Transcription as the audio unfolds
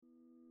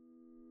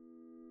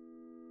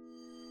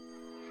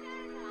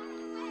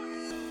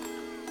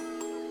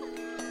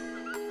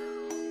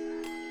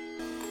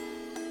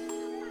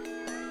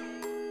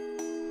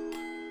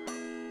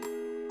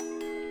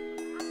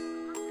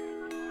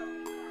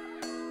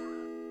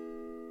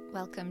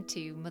Welcome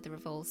to Mother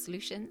of All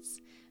Solutions.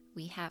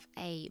 We have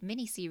a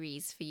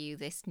mini-series for you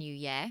this new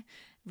year.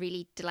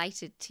 Really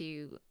delighted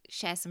to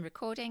share some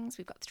recordings.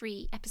 We've got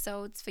 3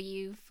 episodes for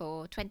you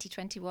for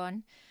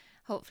 2021.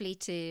 Hopefully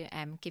to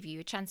give you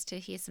a chance to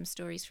hear some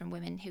stories from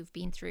women who've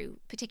been through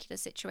particular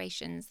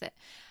situations that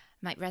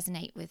might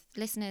resonate with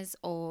listeners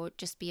or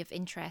just be of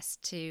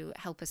interest to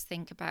help us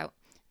think about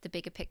the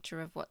bigger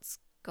picture of what's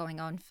going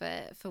on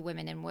for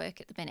women in work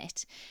at the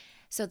minute.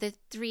 So the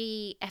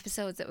 3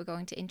 episodes that we're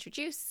going to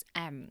introduce,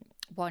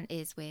 one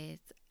is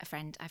with a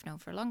friend I've known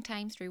for a long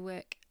time through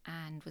work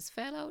and was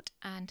furloughed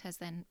and has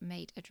then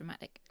made a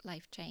dramatic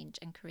life change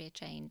and career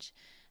change.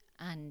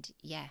 And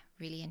yeah,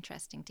 really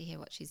interesting to hear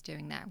what she's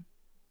doing now.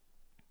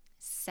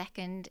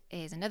 Second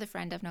is another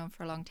friend I've known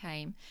for a long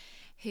time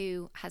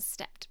who has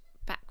stepped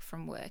back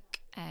from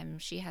work.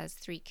 She has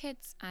 3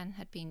 kids and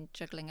had been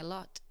juggling a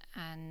lot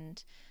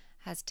and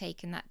has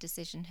taken that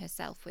decision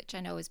herself, which I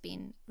know has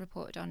been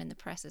reported on in the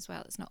press as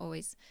well. It's not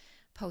always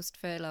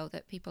post-furlough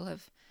that people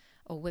have,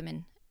 or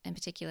women in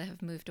particular,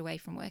 have moved away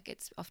from work.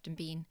 It's often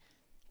been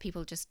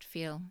people just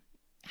feel,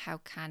 how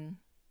can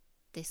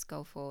this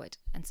go forward?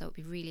 And so it'd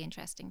be really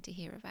interesting to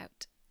hear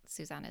about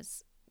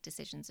Susanna's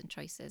decisions and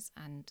choices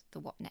and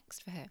the what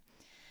next for her.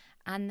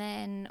 And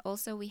then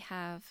also we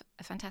have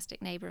a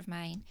fantastic neighbour of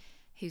mine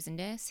who's a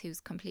nurse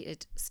who's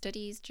completed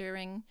studies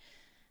during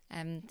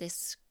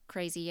this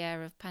crazy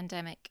year of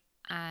pandemic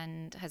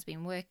and has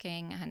been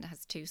working and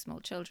has 2 small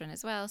children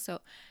as well.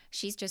 So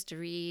she's just a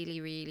really,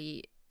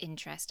 really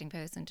interesting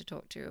person to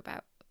talk to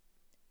about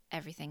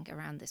everything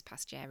around this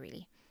past year,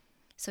 really.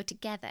 So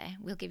together,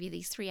 we'll give you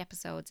these 3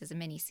 episodes as a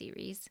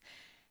mini-series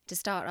to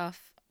start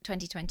off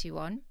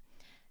 2021.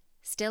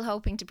 Still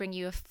hoping to bring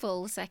you a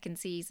full second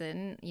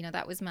season. You know,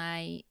 that was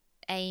my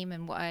aim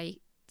and what I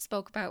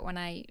spoke about when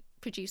I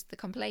produced the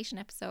compilation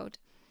episode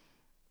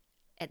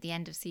at the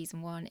end of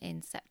season 1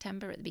 in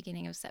September, at the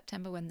beginning of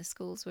September when the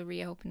schools were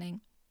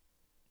reopening.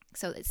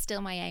 So it's still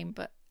my aim,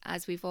 but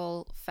as we've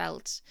all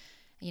felt,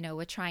 you know,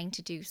 we're trying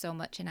to do so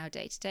much in our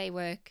day-to-day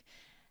work,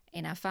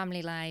 in our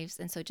family lives,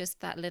 and so just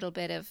that little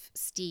bit of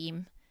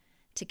steam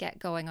to get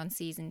going on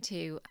season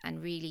 2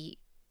 and really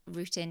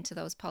root into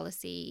those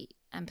policy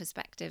and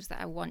perspectives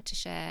that I want to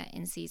share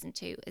in season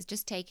 2 has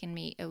just taken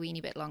me a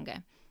weeny bit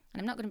longer. And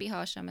I'm not going to be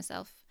harsh on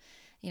myself.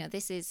 You know,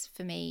 this is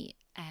for me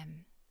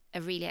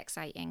a really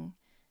exciting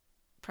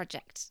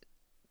project,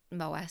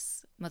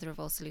 MOAS, Mother of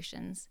All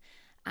Solutions,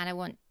 and I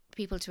want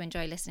people to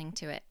enjoy listening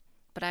to it,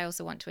 but I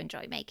also want to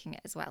enjoy making it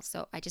as well.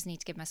 So I just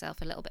need to give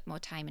myself a little bit more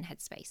time and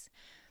headspace.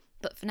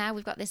 But for now,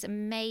 we've got this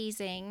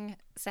amazing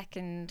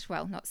mini-series,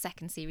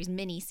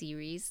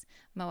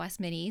 MOAS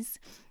Minis,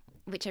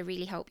 which I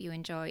really hope you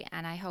enjoy,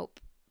 and I hope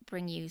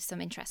bring you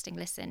some interesting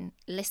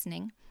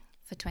listening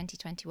for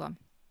 2021.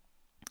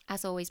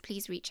 As always,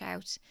 please reach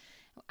out.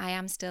 I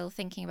am still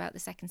thinking about the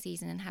second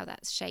season and how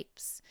that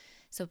shapes.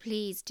 So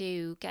please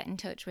do get in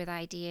touch with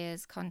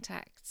ideas,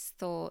 contacts,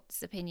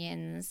 thoughts,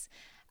 opinions.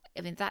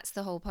 I mean, that's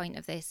the whole point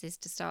of this, is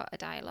to start a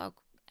dialogue.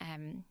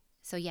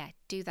 So yeah,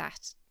 do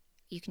that.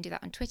 You can do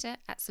that on Twitter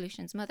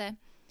 @solutionsmother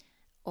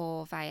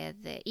or via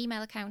the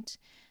email account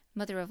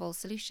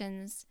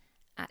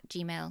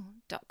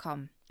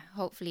motherofallsolutions@gmail.com.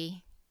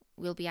 Hopefully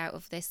we'll be out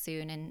of this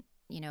soon and,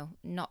 you know,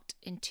 not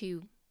in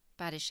too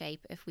bad a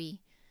shape if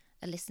we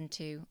are listened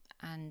to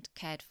and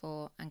cared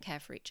for and care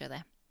for each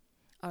other.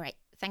 All right,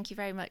 thank you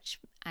very much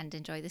and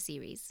enjoy the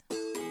series.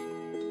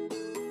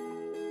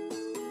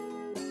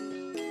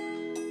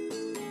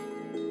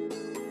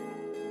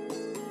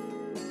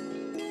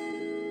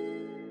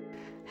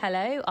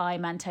 Hello,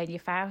 I'm Antonia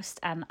Faust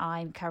and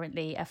I'm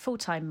currently a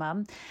full-time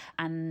mum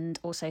and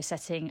also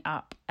setting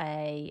up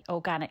a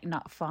organic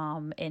nut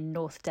farm in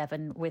North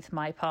Devon with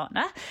my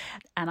partner.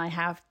 And I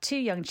have 2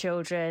 young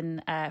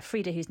children,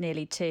 Frida who's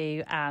nearly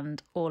 2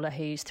 and Orla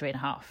who's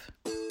 3.5.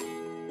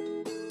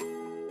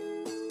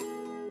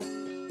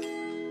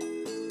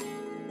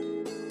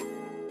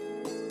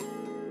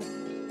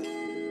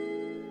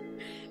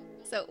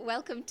 So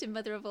welcome to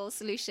Mother of All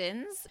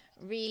Solutions.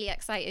 Really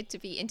excited to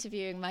be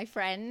interviewing my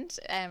friend,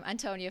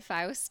 Antonia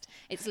Faust.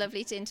 It's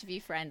lovely to interview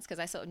friends because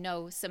I sort of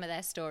know some of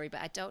their story,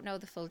 but I don't know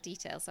the full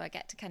details. So I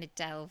get to kind of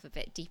delve a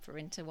bit deeper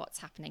into what's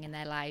happening in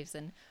their lives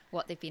and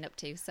what they've been up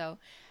to. So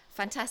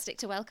fantastic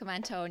to welcome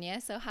Antonia.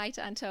 So hi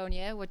to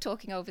Antonia. We're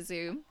talking over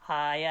Zoom.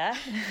 Hiya.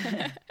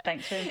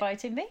 Thanks for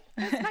inviting me.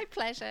 It's my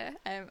pleasure.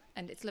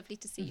 And it's lovely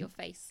to see your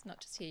face,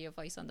 not just hear your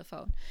voice on the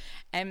phone.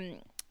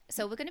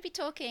 So we're going to be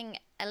talking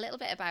a little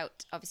bit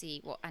about, obviously,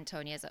 what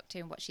Antonia's up to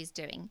and what she's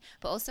doing,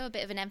 but also a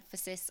bit of an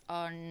emphasis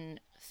on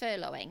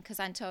furloughing, because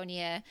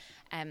Antonia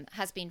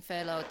has been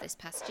furloughed this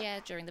past year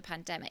during the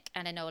pandemic,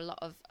 and I know a lot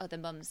of other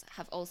mums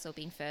have also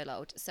been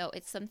furloughed. So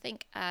it's something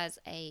as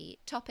a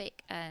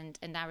topic and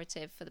a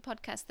narrative for the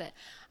podcast that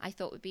I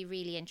thought would be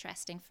really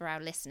interesting for our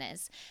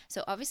listeners.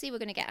 So obviously we're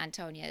going to get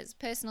Antonia's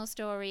personal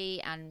story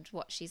and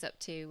what she's up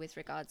to with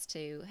regards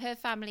to her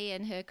family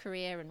and her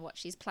career and what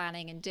she's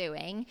planning and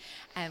doing,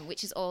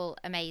 which is all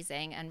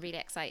amazing. amazing and really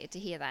excited to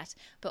hear that.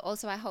 But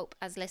also I hope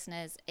as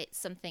listeners it's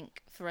something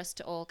for us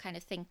to all kind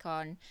of think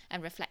on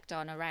and reflect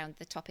on around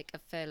the topic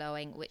of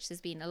furloughing, which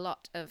there's been a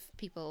lot of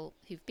people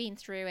who've been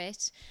through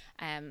it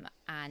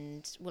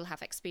and will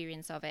have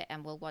experience of it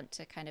and will want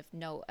to kind of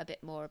know a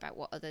bit more about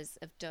what others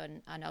have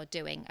done and are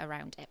doing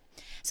around it.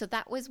 So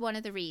that was one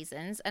of the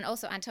reasons. And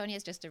also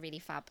Antonia's just a really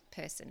fab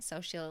person,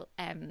 so she'll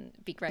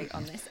be great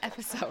on this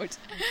episode.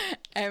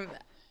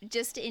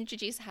 Just to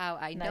introduce how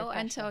I know pressure.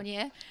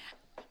 Antonia,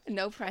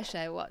 no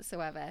pressure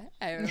whatsoever.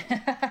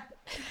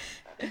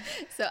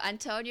 So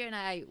Antonia and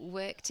I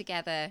worked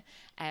together,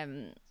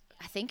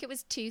 I think it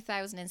was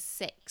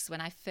 2006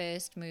 when I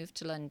first moved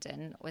to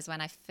London was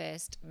when I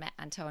first met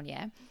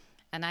Antonia.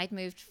 And I'd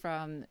moved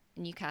from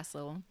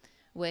Newcastle,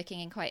 working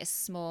in quite a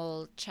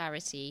small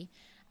charity.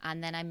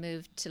 And then I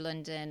moved to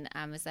London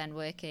and was then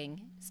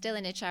working still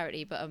in a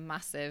charity, but a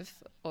massive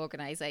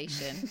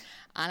organisation.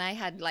 And I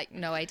had like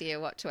no idea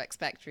what to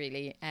expect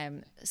really,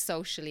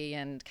 socially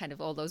and kind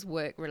of all those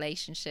work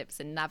relationships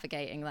and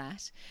navigating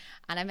that.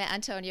 And I met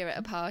Antonia at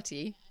a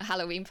party, a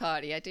Halloween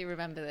party. I do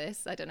remember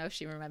this. I don't know if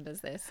she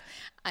remembers this.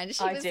 And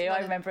she I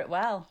remember it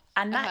well.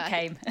 And Nat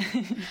came.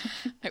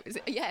 It was,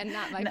 yeah, and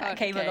Nat, my Nat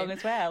came along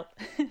as well.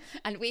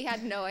 And we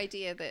had no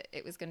idea that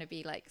it was going to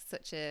be like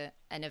such an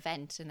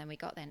event. And then we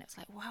got there and it was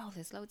like, wow,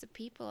 there's loads of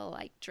people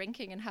like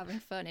drinking and having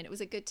fun. And it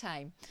was a good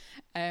time.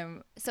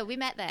 So we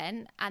met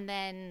then. And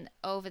then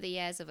over the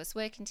years of us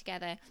working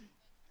together,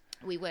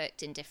 we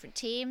worked in different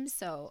teams,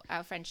 so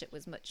our friendship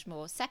was much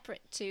more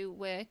separate to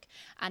work.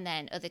 And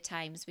then other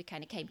times we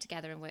kind of came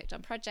together and worked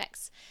on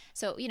projects.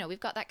 So, you know, we've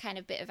got that kind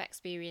of bit of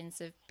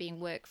experience of being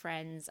work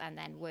friends and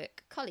then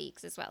work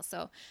colleagues as well.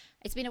 So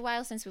it's been a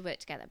while since we worked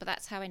together, but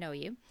that's how I know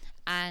you.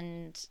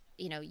 And,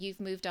 you know,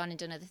 you've moved on and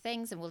done other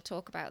things and we'll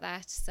talk about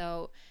that.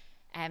 So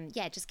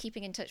yeah, just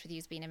keeping in touch with you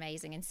has been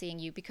amazing, and seeing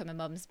you become a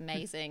mum's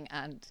amazing.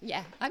 And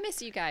yeah, I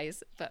miss you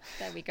guys, but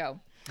there we go.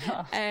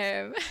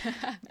 Oh.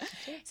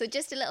 So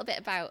just a little bit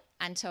about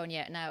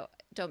Antonia. Now,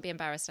 don't be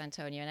embarrassed,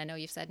 Antonia, and I know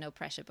you've said no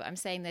pressure, but I'm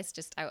saying this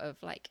just out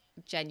of like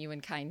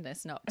genuine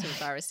kindness, not to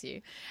embarrass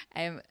you.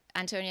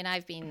 Antonia and I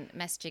have been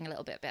messaging a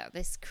little bit about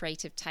this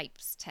creative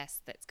types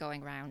test that's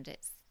going around.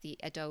 It's the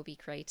Adobe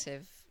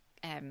Creative,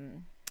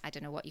 I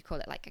don't know what you call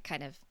it, like a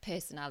kind of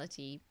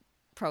personality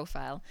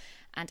profile.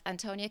 And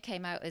Antonia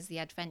came out as the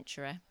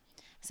adventurer.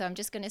 So I'm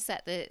just going to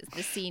set the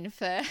scene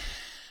for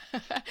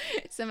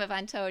some of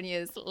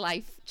Antonia's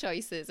life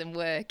choices and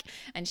work,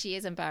 and she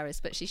is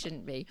embarrassed, but she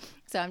shouldn't be.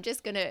 So I'm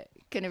just gonna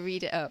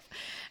read it out.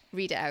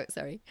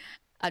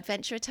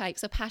 Adventurer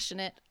types are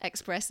passionate,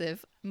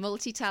 expressive,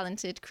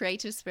 multi-talented,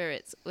 creative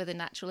spirits with a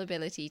natural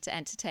ability to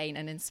entertain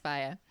and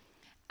inspire.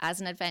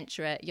 As an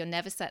adventurer, you're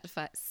never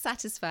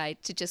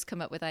satisfied to just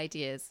come up with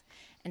ideas.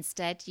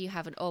 Instead, you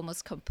have an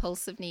almost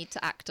compulsive need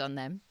to act on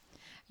them.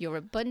 Your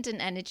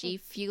abundant energy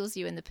fuels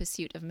you in the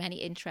pursuit of many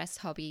interests,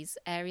 hobbies,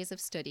 areas of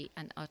study,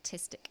 and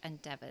artistic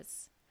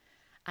endeavours.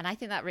 And I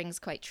think that rings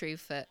quite true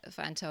for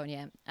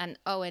Antonia. And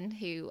Owen,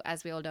 who,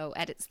 as we all know,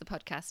 edits the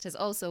podcast, has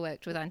also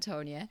worked with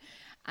Antonia.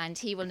 And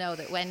he will know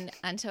that when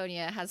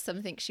Antonia has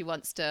something she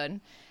wants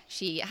done,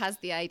 she has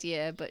the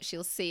idea, but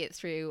she'll see it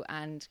through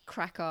and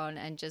crack on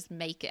and just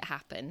make it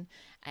happen.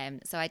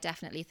 So I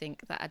definitely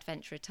think that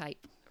adventurer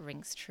type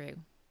rings true.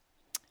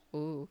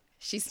 Ooh,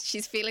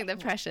 she's feeling the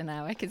pressure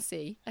now. I can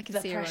see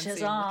her on Zoom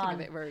looking a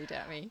bit worried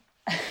at me.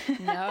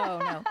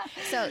 No.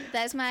 So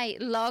there's my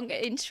long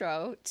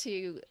intro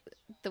to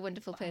the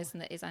wonderful person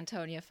that is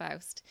Antonia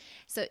Faust.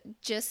 So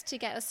just to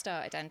get us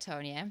started,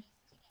 Antonia,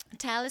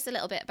 tell us a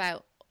little bit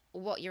about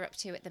what you're up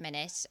to at the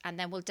minute, and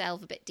then we'll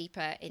delve a bit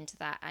deeper into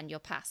that and your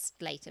past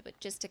later.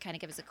 But just to kind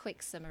of give us a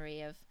quick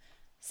summary of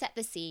set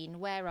the scene.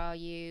 Where are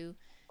you?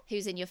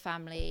 Who's in your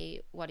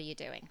family? What are you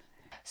doing?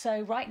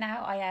 So right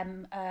now I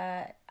am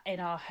in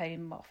our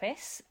home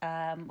office,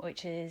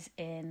 which is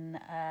in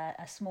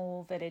a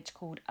small village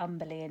called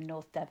Umberley in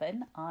North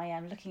Devon. I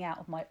am looking out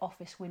of my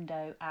office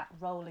window at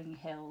rolling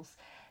hills.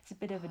 It's a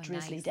bit of a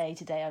drizzly day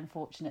today,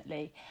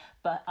 unfortunately,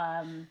 but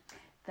I'm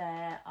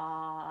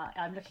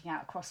looking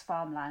out across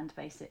farmland,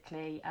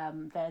 basically.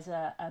 There's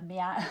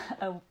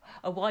a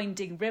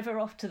winding river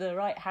off to the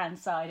right-hand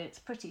side. It's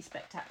pretty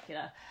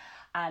spectacular.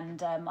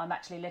 And I'm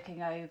actually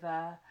looking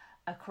over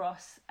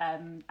across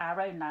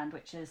our own land,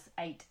 which is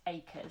 8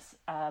 acres.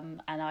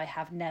 And I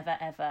have never,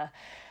 ever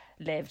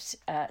lived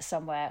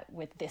somewhere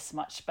with this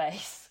much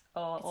space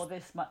or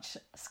this much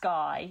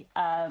sky.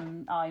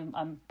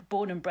 I'm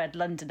born and bred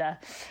Londoner.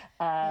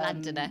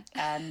 And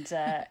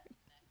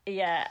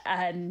yeah,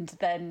 and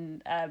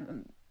then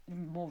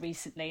more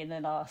recently, in the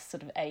last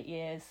sort of 8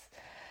 years,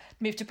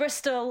 moved to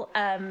Bristol.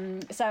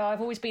 So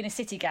I've always been a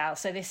city gal.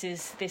 So this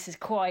is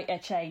quite a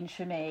change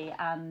for me.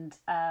 And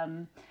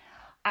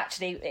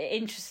actually,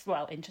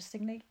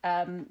 interestingly,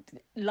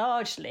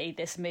 largely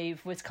this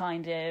move was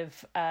kind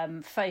of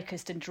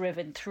focused and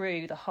driven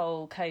through the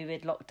whole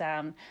COVID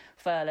lockdown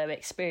furlough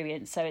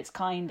experience. So it's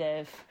kind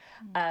of,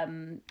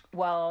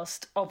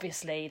 whilst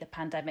obviously the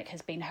pandemic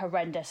has been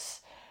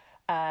horrendous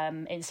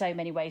in so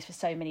many ways for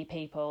so many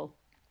people,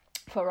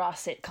 for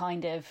us, it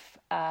kind of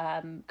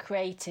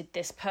created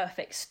this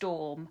perfect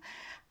storm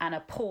and a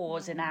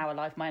pause in our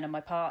life, mine and my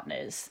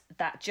partner's,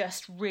 that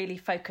just really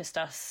focused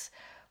us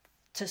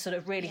to sort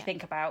of really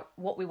think about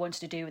what we wanted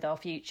to do with our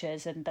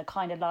futures and the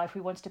kind of life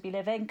we wanted to be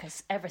living,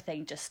 because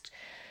everything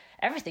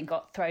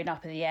got thrown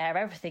up in the air,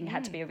 everything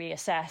had to be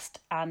reassessed,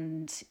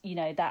 and you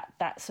know,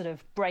 that sort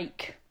of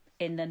break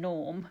in the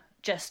norm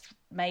just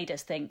made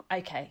us think,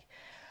 okay,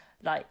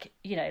 like,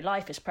 you know,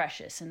 life is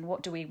precious and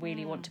what do we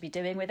really want to be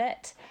doing with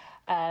it?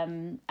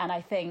 And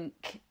I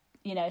think,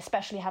 you know,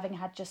 especially having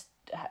just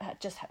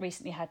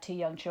recently had 2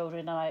 young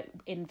children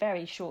in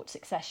very short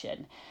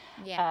succession,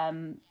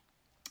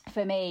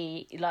 for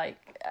me, like,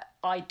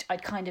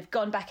 I'd kind of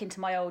gone back into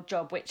my old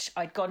job, which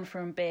I'd gone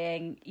from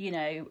being, you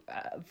know,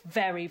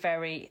 very,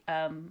 very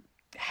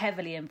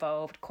heavily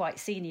involved, quite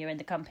senior in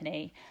the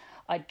company.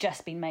 I'd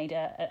just been made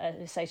an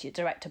associate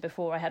director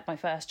before I had my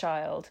first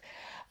child.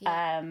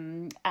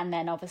 And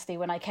then obviously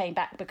when I came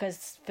back,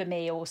 because for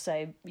me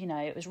also, you know,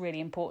 it was really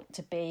important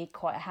to be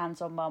quite a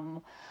hands-on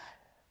mum,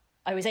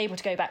 I was able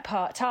to go back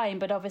part-time,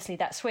 but obviously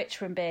that switch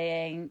from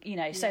being, you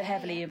know, so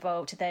heavily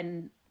involved to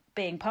then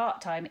being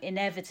part-time,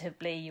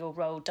 inevitably your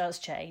role does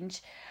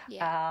change,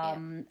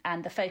 and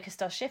the focus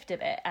does shift a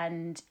bit.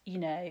 And, you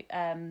know,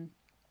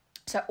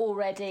 so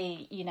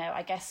already, you know,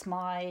 I guess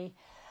my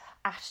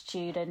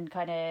attitude and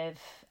kind of,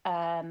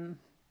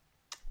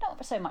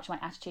 not so much my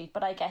attitude,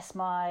 but I guess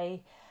my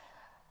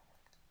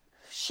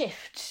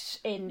shift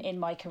in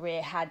my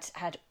career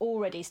had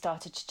already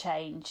started to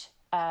change.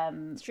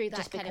 Through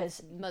that kind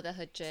of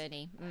motherhood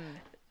journey.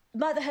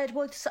 Motherhood,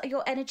 well,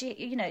 your energy,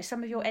 you know,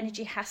 some of your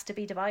energy has to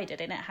be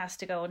divided and it has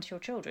to go onto your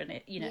children.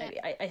 It, you know,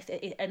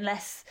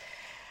 unless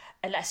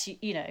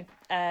you know,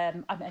 I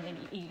mean,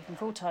 even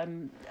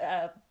full-time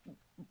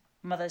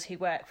mothers who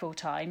work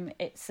full-time,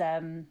 it's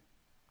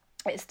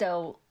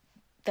still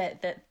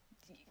that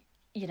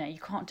you know, you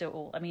can't do it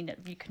all. I mean,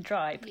 you can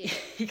try, but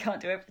you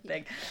can't do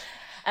everything.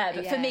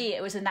 But for me,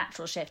 it was a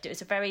natural shift. It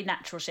was a very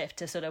natural shift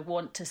to sort of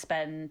want to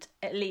spend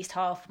at least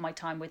half of my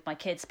time with my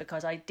kids,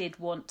 because I did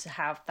want to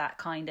have that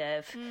kind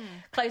of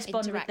close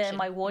bond with them.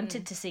 I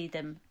wanted to see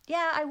them.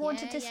 Yeah, I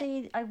wanted to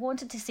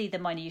see the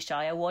minutiae.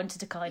 I wanted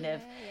to kind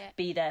of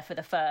be there for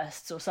the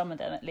firsts, or some of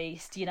them at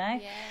least, you know.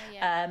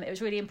 It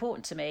was really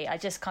important to me. I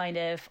just kind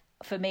of,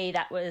 for me,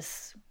 that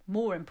was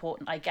more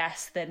important, I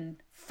guess, than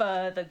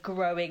further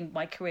growing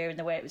my career in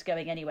the way it was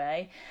going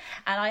anyway.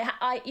 And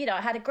I you know,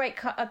 I had a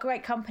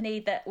great company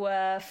that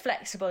were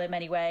flexible in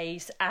many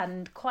ways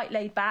and quite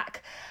laid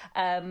back,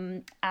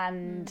 and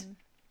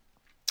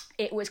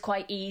it was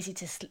quite easy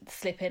to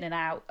slip in and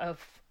out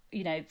of,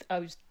 you know, I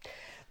was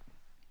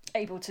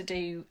able to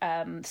do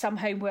some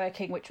home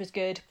working, which was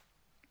good.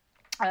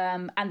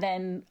 And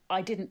then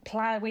we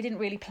didn't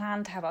really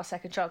plan to have our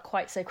second child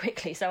quite so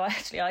quickly. So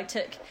I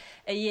took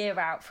a year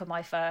out for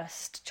my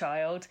first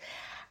child,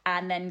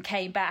 and then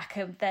came back,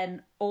 and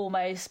then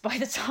almost by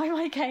the time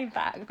I came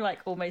back, like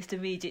almost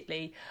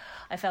immediately,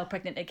 I fell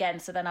pregnant again.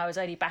 So then I was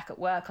only back at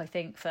work, I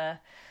think, for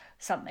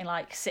something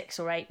like 6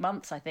 or 8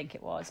 months, I think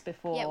it was,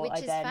 before which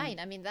is fine.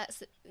 I mean, that's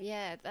the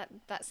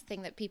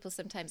thing that people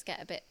sometimes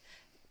get a bit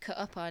cut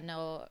up on,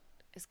 or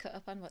is cut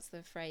up on, what's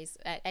the phrase?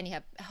 Anyhow,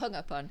 hung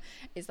up on,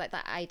 is like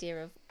that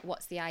idea of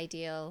what's the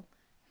ideal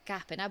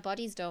gap, and our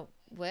bodies don't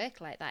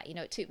work like that. You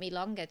know, it took me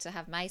longer to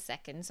have my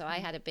second, so I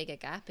had a bigger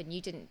gap, and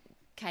you didn't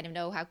kind of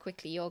know how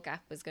quickly your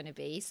gap was going to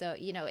be. So,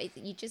 you know,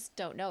 you just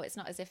don't know. It's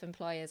not as if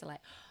employers are like,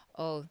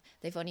 oh,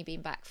 they've only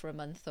been back for a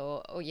month,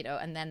 or you know,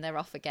 and then they're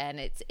off again.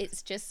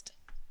 It's just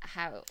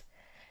how,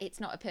 it's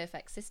not a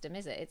perfect system,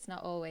 is it? It's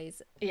not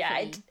always. Yeah,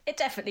 it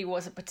definitely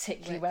wasn't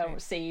particularly well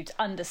received,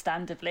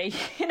 understandably.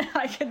 You know,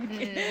 I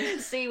can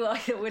see why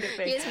it would have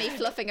been. Here's me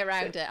fluffing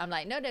around it. I'm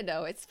like, no,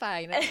 it's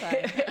fine.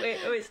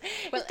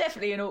 it was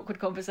definitely an awkward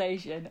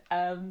conversation.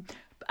 And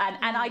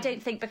I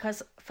don't think,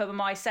 because for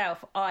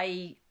myself,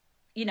 I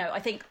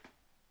think,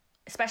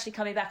 especially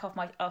coming back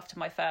after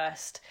my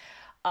first,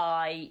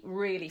 I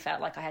really felt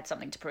like I had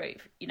something to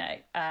prove, you know,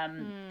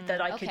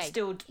 that I could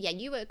still. Yeah,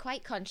 you were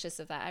quite conscious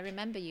of that. I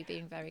remember you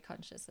being very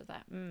conscious of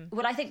that.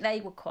 Well, I think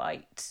they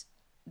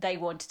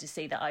wanted to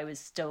see that I was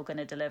still going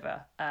to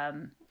deliver.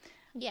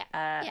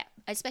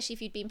 Especially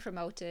if you'd been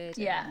promoted.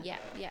 So,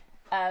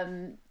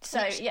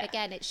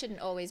 again, it shouldn't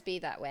always be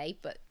that way,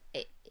 but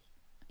it,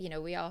 you know,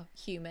 we are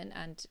human,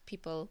 and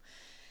people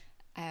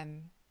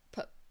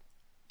put,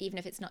 even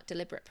if it's not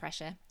deliberate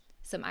pressure,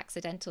 some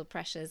accidental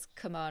pressures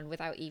come on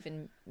without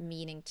even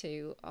meaning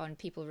to, on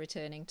people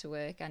returning to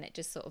work, and it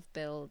just sort of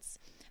builds.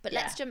 But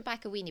let's jump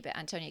back a weeny bit,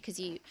 Antonia, because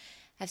you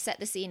have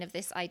set the scene of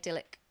this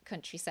idyllic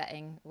country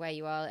setting where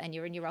you are, and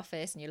you're in your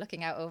office and you're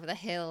looking out over the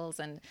hills,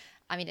 and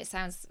I mean, it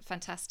sounds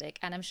fantastic.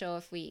 And I'm sure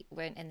if we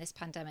weren't in this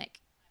pandemic,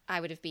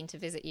 I would have been to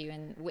visit you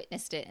and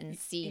witnessed it and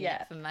seen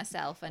it for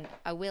myself, and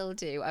I will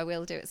do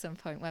at some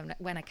point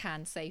when I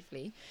can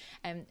safely.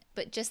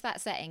 But just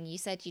that setting, you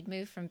said you'd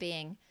moved from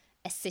being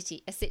a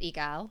city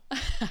gal,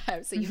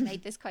 so you've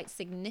made this quite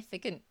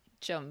significant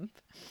jump.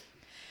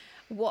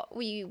 What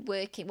were you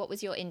working? What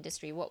was your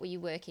industry? What were you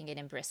working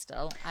in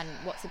Bristol? And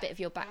what's a bit of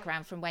your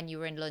background from when you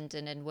were in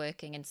London and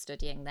working and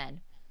studying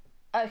then?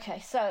 Okay,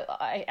 so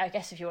I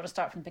guess if you want to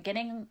start from the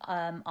beginning,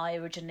 I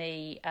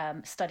originally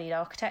studied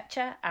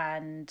architecture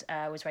and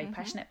was very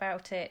passionate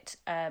about it.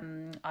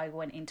 I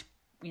went into,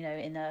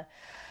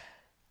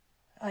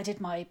 I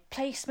did my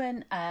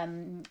placement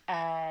in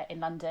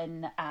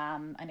London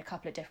in a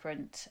couple of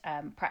different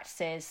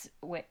practices,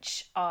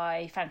 which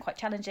I found quite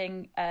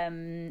challenging.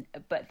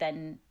 But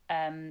then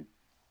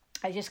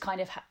I just kind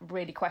of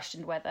really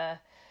questioned whether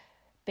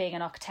being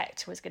an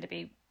architect was going to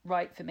be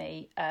right for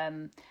me.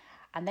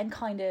 And then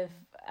kind of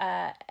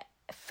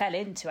fell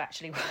into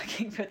actually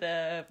working for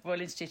the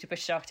Royal Institute of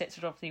British Architects,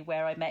 which is obviously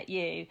where I met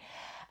you,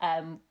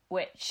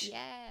 which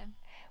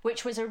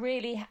was a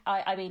really,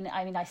 I mean,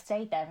 I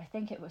stayed there. I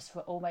think it was for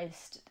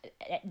almost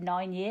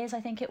 9 years.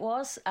 I think it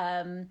was.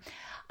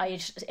 I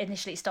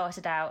initially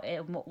started out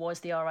in what was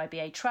the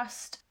RIBA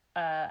Trust.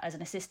 As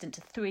an assistant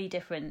to three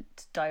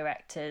different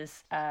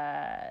directors,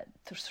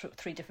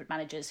 three different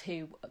managers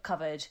who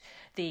covered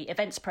the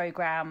events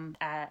programme,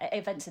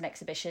 events and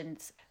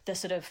exhibitions, the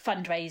sort of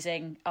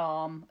fundraising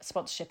arm,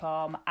 sponsorship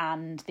arm,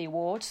 and the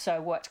awards. So I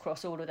worked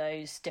across all of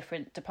those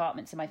different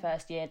departments in my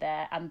first year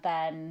there, and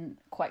then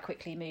quite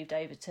quickly moved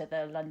over to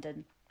the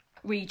London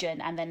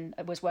region, and then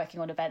was working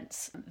on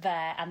events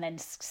there, and then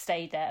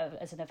stayed there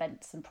as an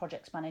events and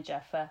projects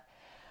manager for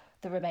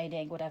the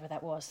remaining, whatever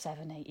that was,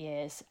 7-8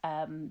 years,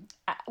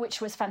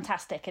 which was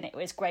fantastic. And it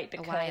was great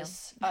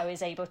because I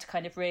was able to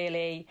kind of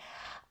really,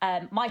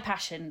 my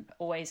passion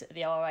always at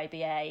the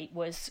RIBA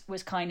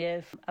was kind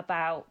of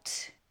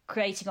about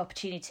creating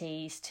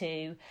opportunities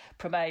to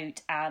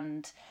promote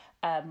and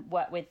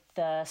work with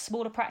the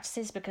smaller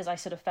practices, because I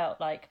sort of felt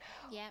like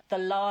the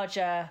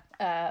larger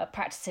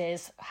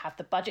practices have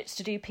the budgets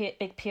to do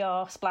big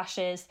PR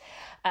splashes,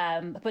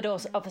 but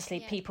also obviously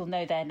people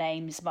know their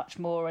names much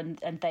more, and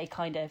they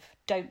kind of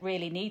don't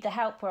really need the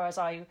help, whereas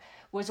I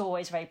was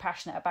always very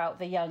passionate about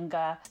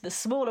the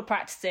smaller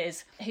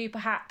practices who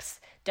perhaps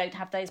don't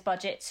have those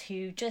budgets,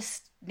 who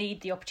just need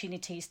the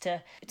opportunities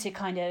to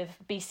kind of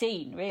be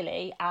seen,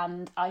 really.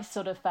 And I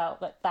sort of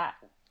felt that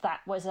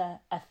was a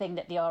thing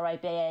that the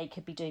RIBA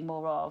could be doing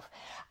more of.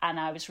 And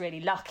I was really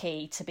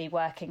lucky to be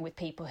working with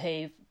people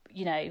who,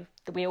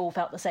 we all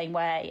felt the same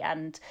way.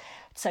 And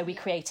so we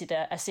created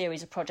a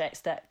series of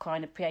projects that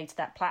kind of created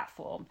that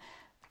platform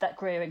that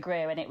grew and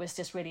grew. And it was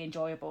just really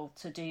enjoyable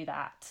to do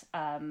that,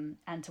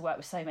 and to work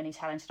with so many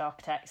talented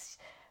architects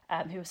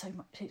who were so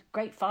much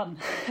great fun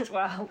as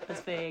well as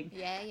being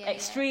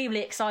extremely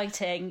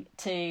exciting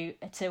to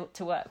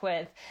work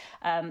with,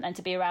 and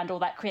to be around all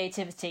that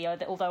creativity.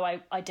 Although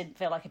I didn't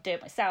feel like I could do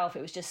it myself,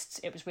 it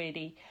was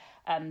really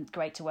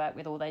great to work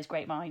with all those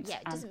great minds. Yeah,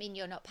 it doesn't mean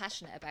you're not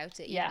passionate about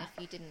it. Even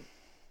if you didn't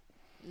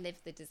live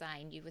the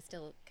design, you were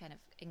still kind of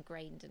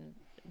ingrained and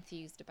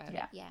enthused about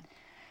it. Yeah.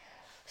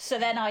 So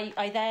then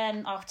I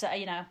then, after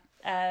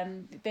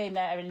being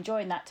there and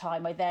enjoying that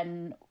time, I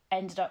then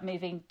ended up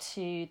moving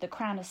to the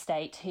Crown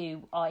Estate,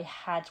 who I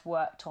had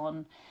worked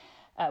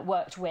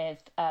with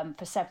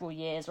for several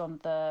years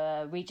on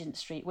the Regent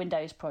Street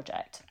Windows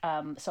project.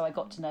 So I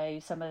got to know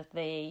some of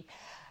the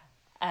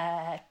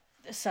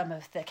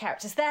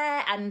characters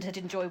there, and had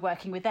enjoyed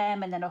working with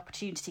them. And then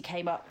opportunity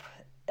came up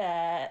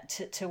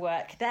to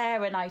work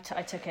there, and I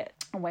took it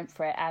and went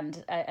for it.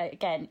 And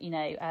again,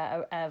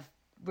 a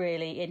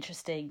really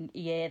interesting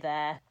year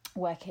there,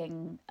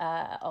 working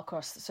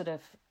across sort of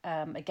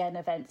again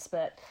events,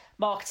 but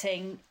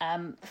marketing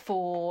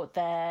for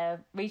their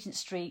Regent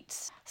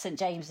Street, St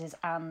James's,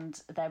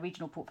 and their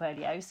regional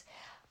portfolios.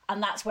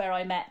 And that's where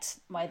I met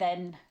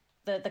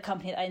the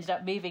company that I ended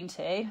up moving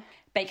to,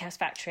 Bakehouse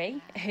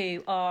Factory,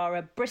 who are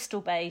a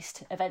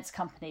Bristol-based events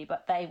company,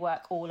 but they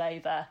work all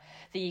over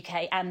the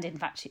UK and in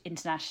fact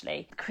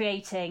internationally,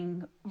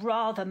 creating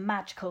rather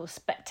magical,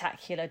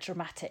 spectacular,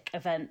 dramatic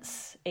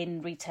events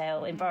in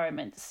retail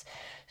environments.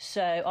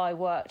 So I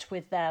worked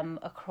with them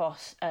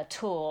across a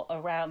tour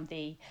around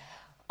the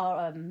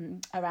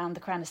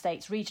Crown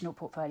Estate's regional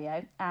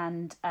portfolio,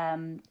 and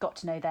got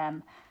to know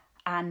them.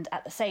 And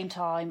at the same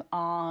time,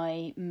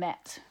 I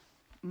met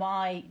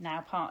my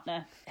now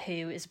partner,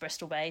 who is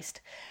Bristol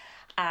based,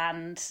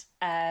 and so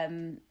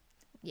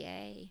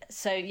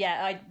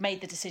I made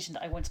the decision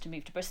that I wanted to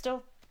move to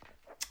Bristol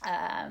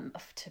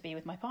to be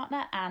with my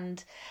partner,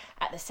 and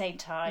at the same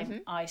time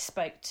I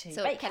spoke to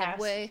Bakehouse. Kind of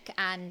work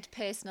and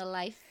personal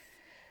life.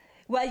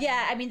 Well,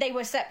 yeah, I mean, they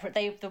were separate.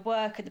 The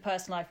work and the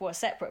personal life were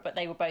separate, but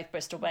they were both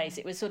Bristol based.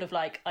 It was sort of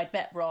like I'd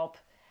met Rob,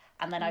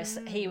 and then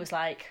he was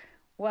like,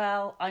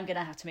 well, I'm going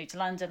to have to move to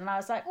London. And I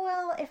was like,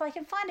 well, if I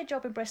can find a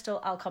job in Bristol,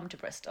 I'll come to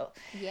Bristol.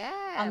 Yeah,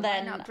 and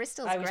then why not?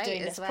 Bristol's I was great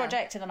doing this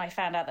project, and then I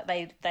found out that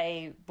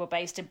they were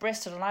based in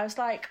Bristol, and I was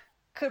like,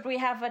 could we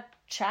have a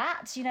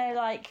chat?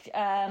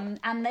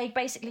 And they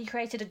basically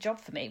created a job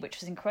for me, which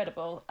was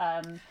incredible,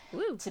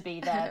 to be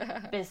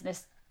their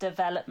business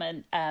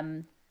development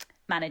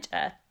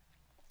manager.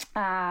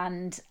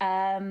 And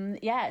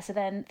so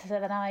then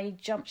I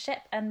jumped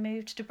ship and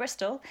moved to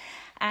Bristol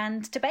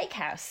and to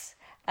Bakehouse.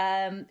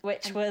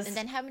 which was and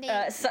then how many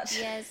such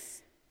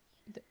years?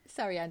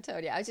 Sorry,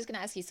 Antonia. I was just going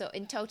to ask you. So,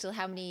 in total,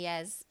 how many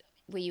years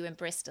were you in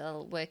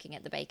Bristol working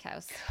at the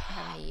bakehouse?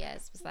 How many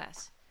years was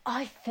that?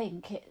 I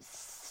think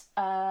it's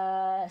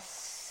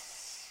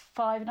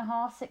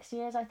 5.5, 6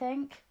 years, I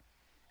think.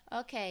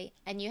 Okay,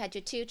 and you had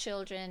your 2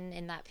 children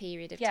in that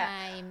period of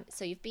time.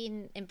 So you've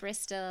been in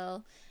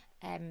Bristol,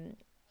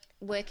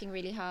 working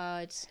really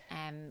hard.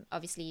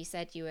 Obviously, you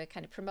said you were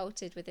kind of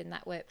promoted within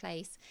that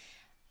workplace.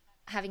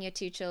 Having your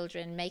 2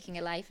 children, making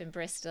a life in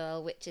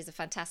Bristol, which is a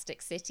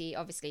fantastic city.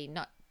 Obviously,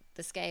 not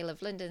the scale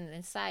of London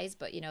in size,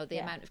 but you know the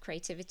amount of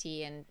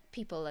creativity and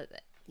people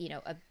that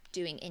are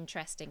doing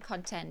interesting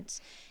content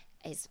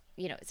is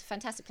it's a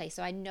fantastic place.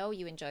 So I know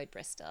you enjoyed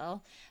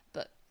Bristol,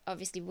 but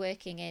obviously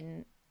working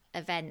in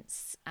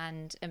events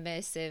and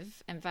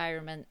immersive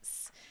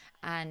environments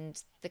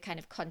and the kind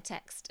of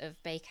context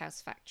of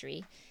Bakehouse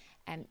Factory.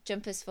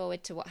 Jump us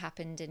forward to what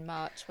happened in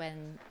March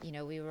when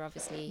we were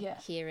obviously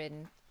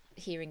hearing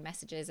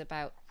messages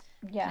about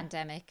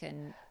pandemic,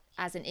 and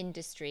as an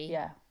industry,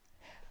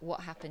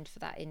 what happened for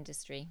that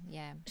industry?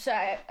 So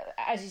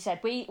as you said,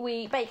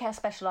 we Bakehouse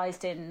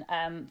specialised in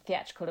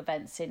theatrical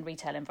events in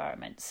retail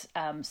environments.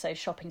 So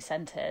shopping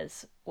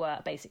centres were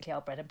basically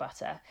our bread and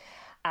butter.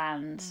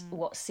 And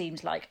what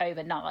seemed like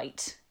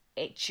overnight,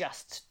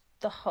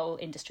 the whole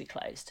industry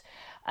closed.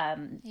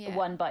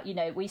 But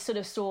we sort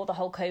of saw the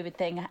whole COVID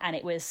thing, and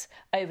it was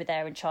over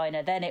there in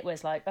China. Then it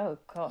was like, oh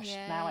gosh,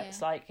 now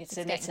it's like it's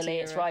in Italy,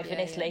 it's rife in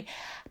Italy.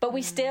 But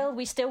we still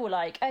were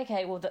like,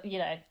 okay, well,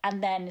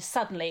 and then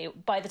suddenly,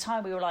 by the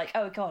time we were like,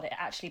 oh god, it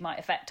actually might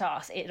affect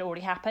us, it had already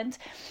happened,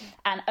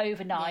 and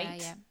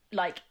overnight,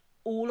 like.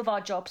 All of our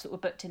jobs that were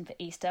booked in for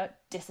Easter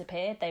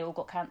disappeared. They all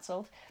got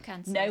cancelled.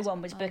 No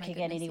one was booking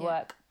any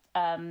work.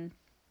 No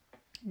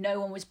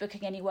one was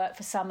booking any work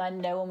for summer.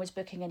 No one was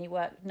booking any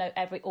work.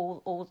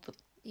 All the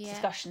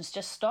discussions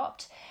just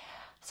stopped.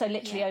 So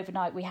literally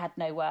overnight we had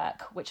no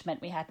work, which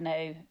meant we had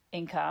no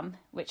income,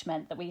 which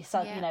meant that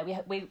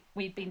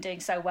we'd been doing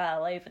so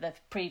well over the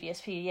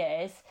previous few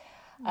years,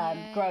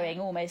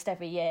 growing almost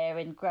every year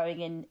and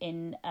growing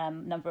in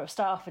number of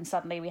staff, and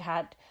suddenly we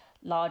had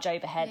large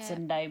overheads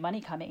and no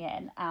money coming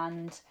in,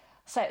 and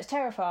so it was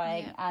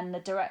terrifying. And the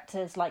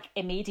directors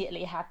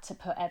immediately had to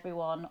put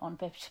everyone on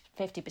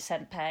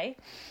 50% pay,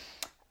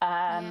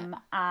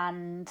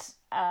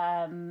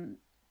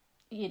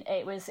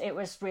 it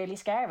was really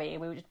scary.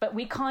 But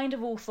we kind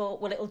of all thought,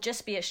 well, it'll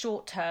just be a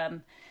short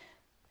term,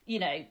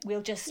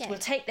 we'll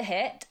take the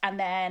hit, and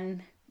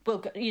then we'll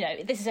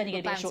this is only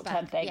going to be a short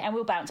term thing, and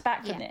we'll bounce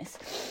back from this.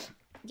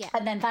 Yeah.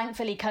 And then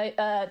thankfully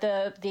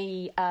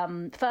the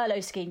furlough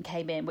scheme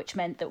came in, which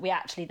meant that we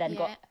actually then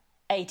got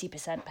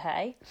 80%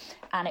 pay,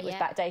 and it was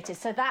backdated.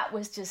 So that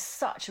was just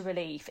such a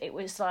relief. It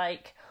was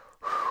like,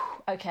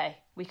 whew, okay,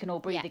 we can all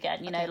breathe again.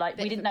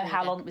 We didn't know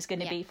how long it was going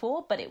to be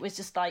for, but it was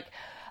just like,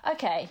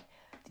 okay,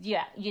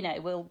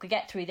 we'll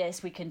get through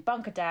this. We can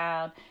bunker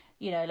down.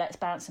 Let's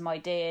bounce some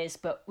ideas,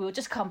 but we'll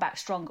just come back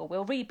stronger.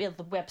 We'll rebuild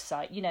the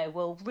website.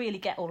 We'll really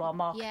get all our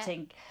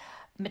marketing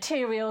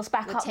materials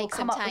back up. We'll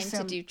come up with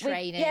some to do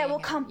training. We'll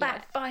come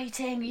back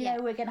fighting.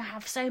 We're going to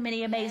have so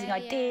many amazing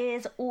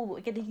ideas. Or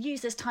we're going to use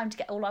this time to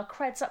get all our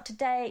creds up to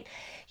date.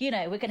 We're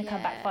going to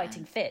come back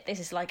fighting fit. This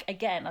is a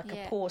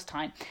pause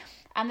time,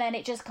 and then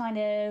it just kind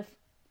of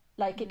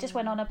it just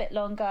went on a bit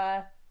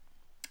longer.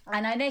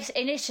 And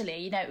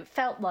initially, it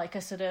felt like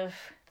a sort of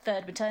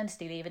third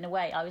maternity leave in a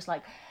way. I was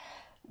like,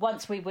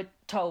 once we were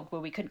told,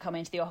 well, we couldn't come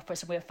into the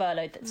office and we were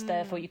furloughed, that's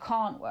therefore you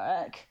can't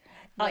work.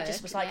 I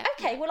just was like,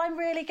 okay, well, I'm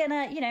really going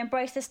to,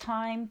 embrace this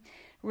time,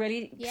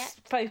 really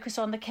focus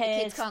on the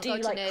kids. The kids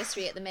can't go to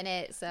nursery at the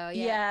minute, so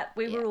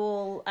we were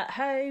all at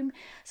home.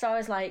 So I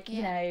was like, we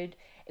had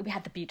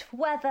the beautiful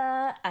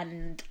weather,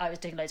 and I was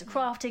doing loads of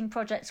crafting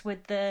projects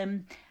with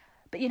them.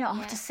 But,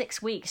 after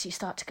 6 weeks, you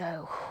start to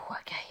go,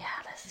 okay,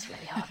 this is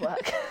really hard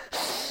work.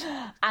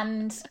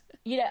 And,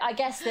 I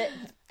guess that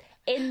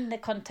in the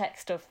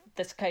context of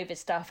this COVID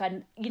stuff,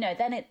 and,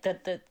 then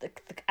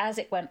as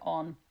it went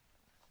on,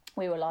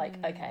 we were like,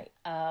 okay,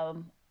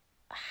 how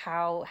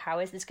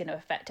is this going to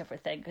affect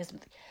everything? Because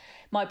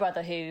my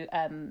brother, who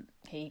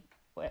he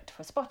worked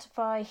for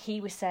Spotify,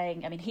 he was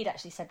saying, he'd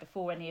actually said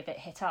before any of it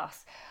hit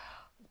us,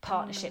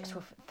 partnerships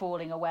were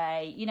falling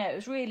away. It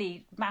was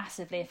really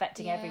massively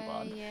affecting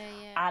everyone.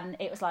 And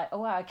it was like, oh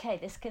wow, okay,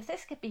 this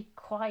could be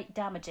quite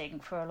damaging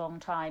for a long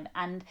time.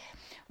 And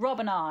Rob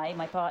and I,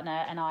 my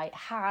partner and I,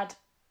 had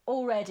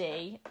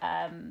already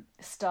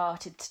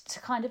started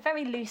to kind of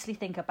very loosely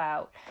think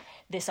about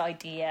this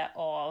idea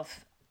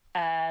of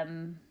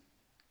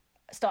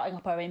starting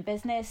up our own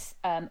business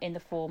in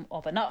the form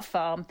of a nut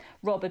farm.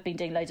 Rob had been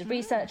doing loads of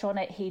research on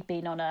it. He'd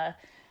been on a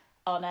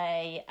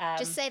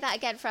just say that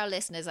again for our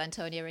listeners,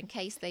 Antonia, in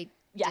case they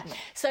didn't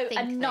think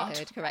a nut, they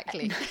heard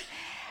correctly.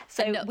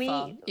 So we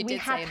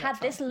had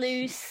this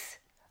loose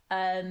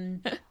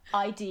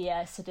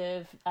idea, sort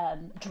of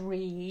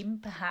dream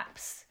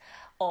perhaps,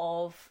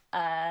 of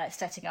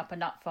setting up a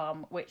nut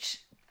farm,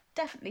 which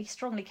definitely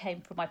strongly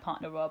came from my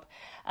partner Rob.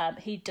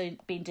 He'd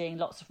been doing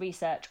lots of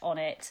research on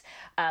it,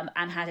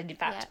 and had in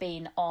fact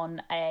been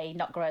on a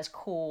nut growers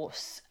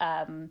course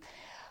the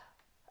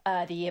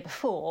year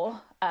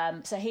before.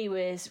 So he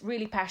was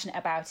really passionate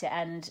about it,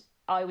 and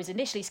I was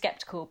initially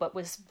sceptical, but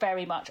was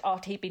very much,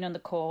 after he'd been on the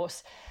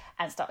course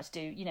and started to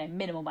do, you know,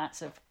 minimal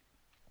amounts of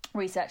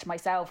research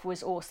myself,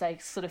 was also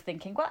sort of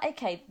thinking, well,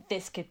 okay,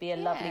 this could be a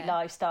lovely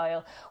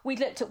lifestyle. We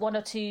looked at one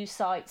or two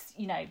sites,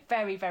 you know,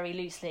 very, very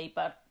loosely,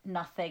 but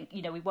nothing,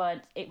 you know,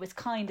 it was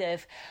kind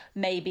of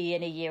maybe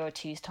in a year or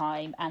two's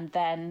time. And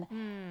then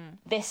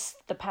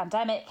the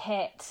pandemic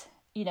hit.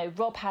 You know,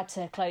 Rob had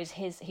to close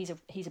he's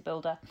a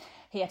builder.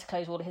 He had to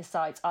close all of his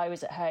sites. I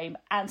was at home,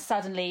 and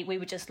suddenly we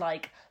were just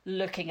like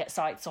looking at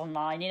sites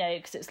online, you know,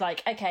 because it's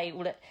like, okay,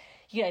 well,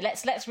 you know,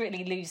 let's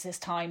really lose this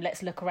time.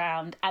 Let's look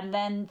around. And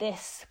then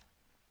this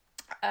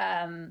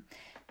farm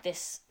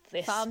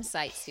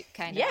sites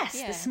kind of.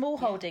 Yes, the small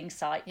holding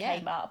site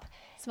came up.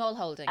 Small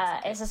holdings.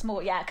 Okay. It's a small,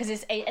 because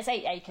it's 8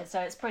 acres, so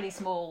it's pretty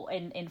small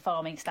in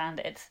farming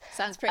standards.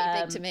 Sounds pretty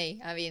big to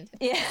me. I mean,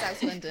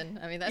 South London.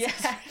 I mean,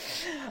 that's.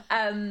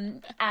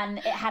 And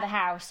it had a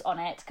house on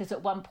it, because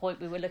at one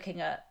point we were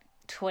looking at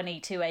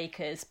 22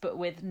 acres, but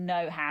with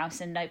no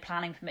house and no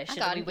planning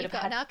permission. We would have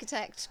had an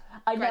architect.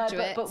 I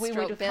know, but we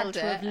would have had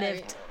to have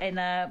lived in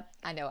a.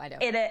 I know.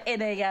 In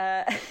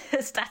a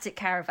static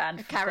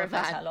caravan.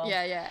 Caravan.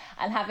 Yeah.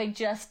 And having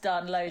just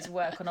done loads of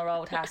work on our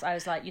old house, I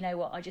was like, you know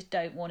what? I just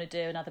don't want to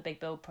do another big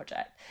build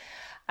project.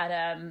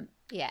 And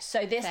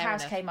so this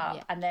house came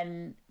up, and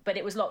then, but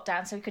it was locked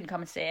down, so we couldn't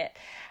come and see it.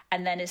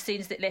 And then as soon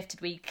as it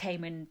lifted, we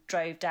came and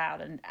drove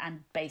down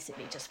and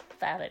basically just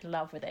fell in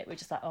love with it. We're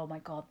just like, oh my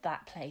God,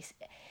 that place,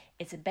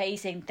 it's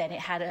amazing. Then it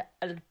had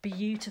a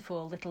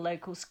beautiful little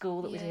local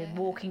school that was in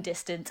walking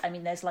distance. I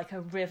mean, there's like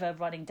a river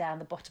running down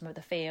the bottom of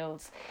the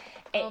fields.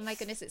 Oh my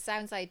goodness, it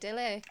sounds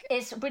idyllic.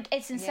 It's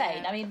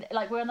insane. I mean,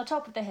 like, we're on the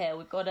top of the hill.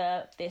 We've got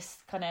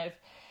this kind of,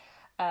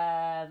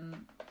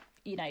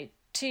 you know,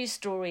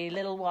 2-story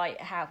little white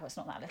house. Well, it's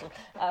not that little.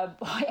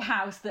 White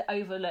house that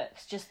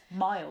overlooks just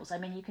miles. I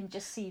mean, you can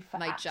just see for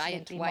my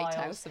giant white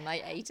house and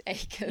my 8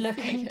 acres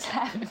looking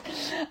down.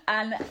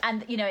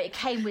 And you know, it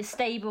came with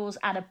stables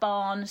and a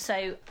barn.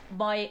 So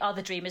my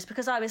other dream is,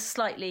 because I was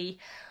slightly,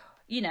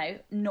 you know,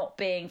 not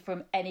being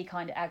from any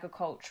kind of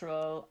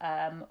agricultural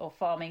or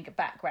farming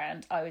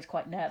background, I was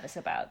quite nervous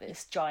about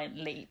this giant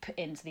leap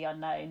into the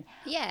unknown.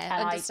 Yeah,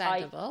 and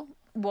understandable.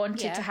 I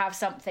wanted to have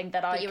something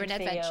that you're an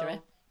adventurer.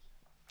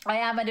 I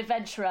am an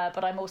adventurer,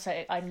 but I'm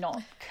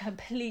not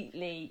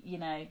completely, you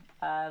know,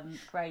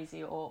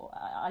 crazy, or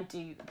I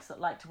do sort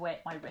of like to weigh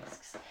my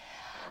risks.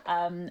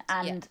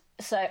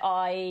 So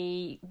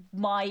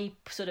my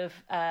sort of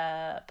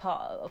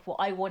part of what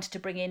I wanted to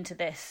bring into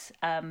this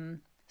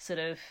sort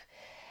of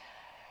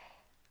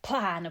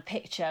plan or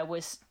picture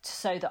was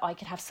so that I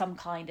could have some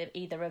kind of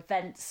either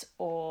events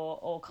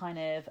or kind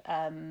of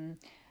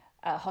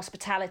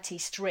hospitality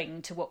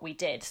string to what we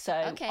did.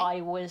 So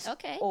I was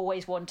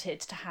always wanted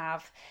to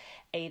have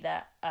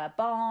either a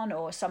barn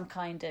or some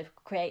kind of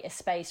create a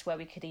space where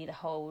we could either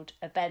hold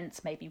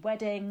events, maybe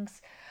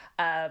weddings,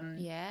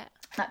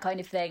 that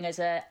kind of thing, as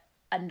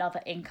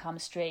another income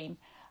stream,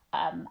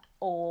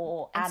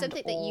 or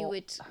something that you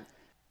would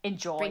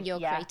enjoy, bring your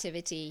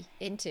creativity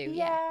into.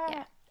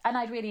 And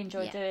I'd really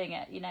enjoy doing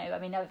it, you know. I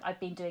mean, I've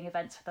been doing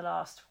events for the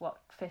last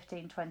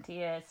 15-20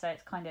 years, so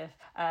it's kind of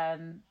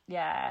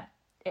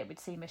it would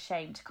seem a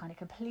shame to kind of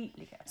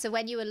completely go. So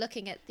when you were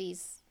looking at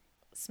these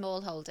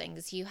small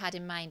holdings, you had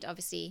in mind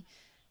obviously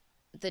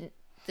the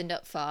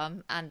nut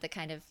farm and the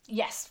kind of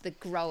the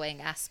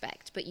growing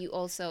aspect, but you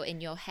also,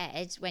 in your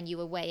head, when you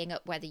were weighing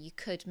up whether you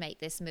could make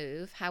this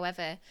move,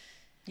 however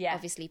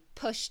obviously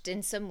pushed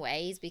in some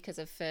ways because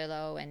of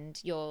furlough and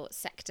your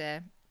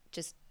sector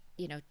just,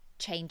 you know,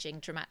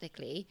 changing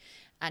dramatically,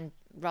 and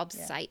Rob's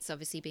sites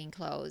obviously being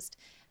closed,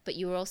 but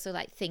you were also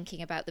like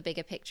thinking about the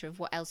bigger picture of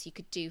what else you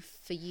could do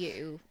for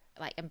you,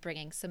 like, and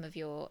bringing some of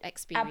your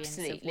experience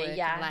of work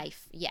and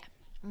life.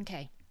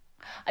 Okay.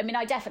 I mean,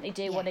 I definitely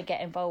do want to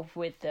get involved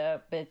with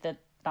the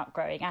nut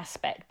growing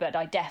aspect, but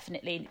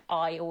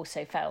I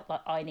also felt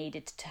like I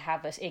needed to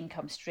have an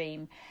income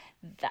stream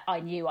that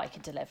I knew I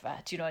could deliver.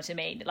 Do you know what I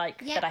mean?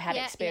 Like, that I had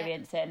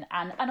experience in,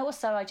 and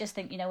also I just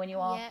think, you know, when you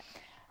are.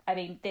 I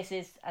mean, this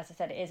is, as I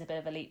said, it is a bit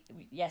of a leap.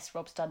 Yes,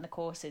 Rob's done the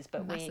courses,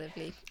 but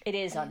it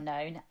is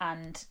unknown,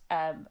 and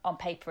on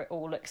paper it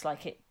all looks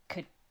like it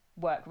could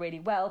work really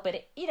well.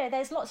 But you know,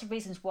 there's lots of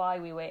reasons why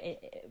we were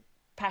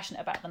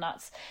passionate about the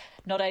nuts.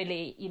 Not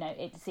only, you know,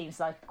 it seems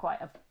like quite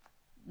a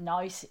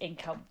nice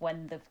income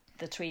when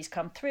the trees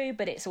come through,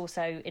 but it's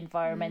also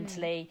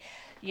environmentally,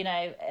 you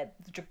know,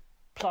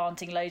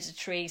 planting loads of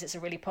trees. It's a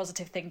really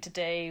positive thing to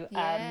do.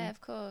 Of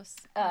course.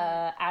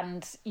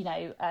 And you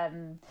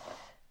know.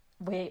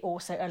 We're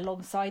also,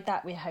 alongside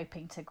that, we're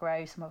hoping to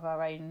grow some of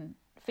our own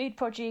food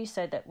produce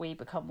so that we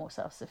become more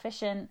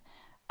self-sufficient.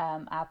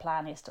 Our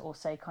plan is to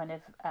also kind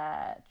of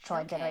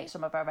try and generate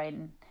some of our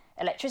own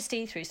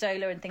electricity through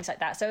solar and things like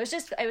that. So it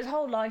was a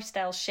whole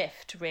lifestyle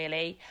shift,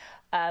 really.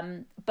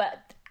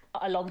 But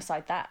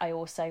alongside that, I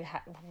also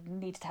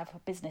needed to have a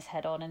business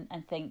head on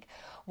and think,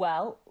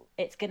 well,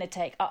 it's going to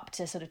take up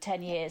to sort of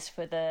 10 years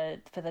for the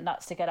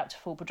nuts to get up to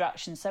full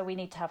production. So we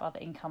need to have other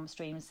income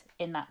streams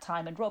in that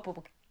time. And Rob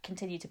will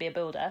continue to be a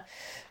builder.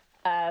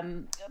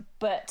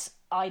 But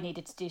I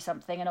needed to do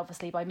something. And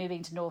obviously by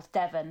moving to North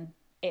Devon,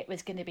 it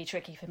was going to be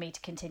tricky for me to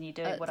continue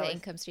doing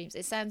income streams.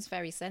 It sounds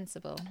very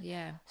sensible.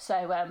 Yeah.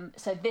 So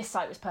this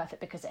site was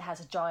perfect because it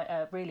has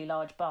a really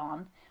large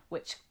barn,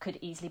 which could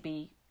easily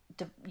be,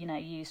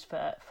 used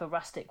for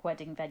rustic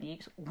wedding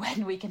venues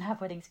when we can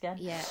have weddings again.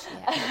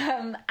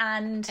 Yeah.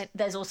 And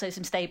there's also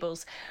some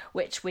stables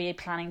which we're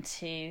planning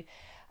to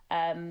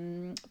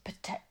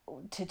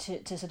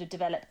sort of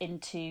develop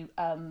into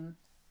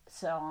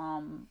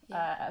some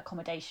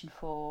accommodation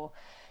for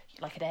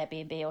like an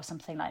Airbnb or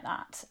something like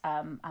that.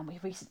 And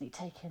we've recently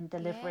taken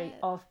delivery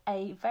of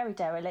a very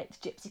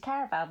derelict gypsy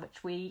caravan,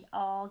 which we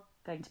are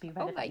going to be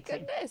renovating. Oh my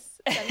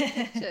goodness! Send me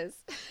pictures.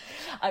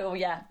 Oh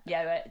yeah.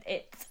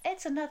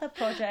 It's another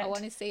project. I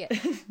want to see it.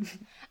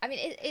 I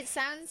mean, it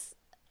sounds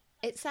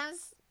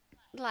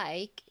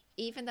like,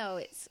 even though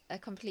it's a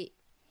complete,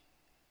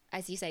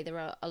 as you say, there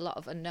are a lot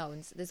of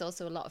unknowns. There's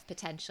also a lot of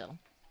potential.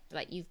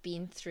 Like, you've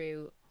been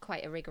through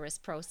quite a rigorous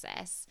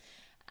process,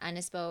 and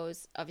I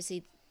suppose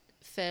obviously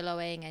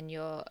furloughing and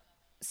your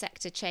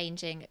sector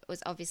changing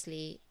was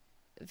obviously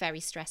very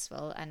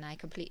stressful, and I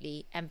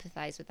completely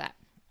empathise with that.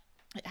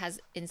 It has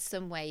in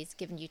some ways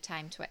given you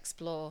time to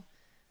explore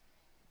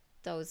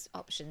those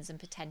options and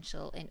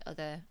potential in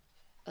other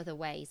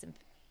ways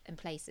and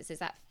places. Is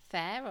that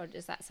fair, or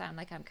does that sound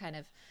like I'm kind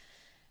of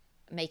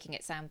making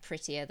it sound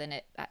prettier than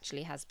it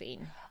actually has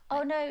been?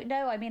 Oh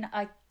no, I mean,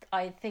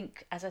 I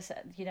think, as I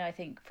said, I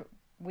think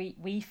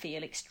we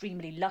feel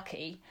extremely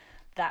lucky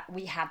that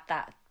we had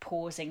that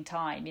pausing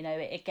time.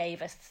 It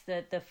gave us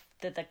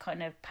the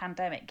kind of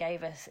pandemic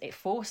it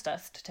forced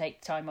us to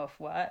take time off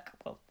work.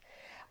 Well,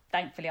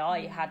 thankfully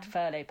I had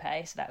furlough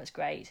pay, so that was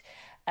great.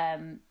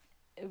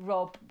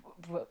 Rob,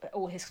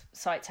 all his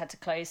sites had to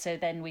close, so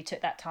then we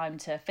took that time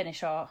to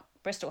finish our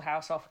Bristol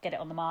house off, get it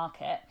on the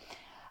market.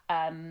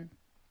 And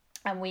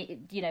we,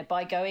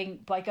 by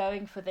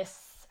going for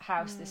this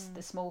house,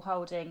 the small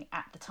holding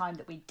at the time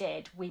that we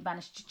did, we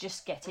managed to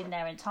just get in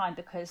there in time,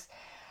 because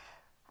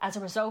as a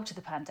result of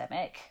the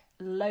pandemic,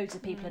 loads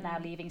of people are now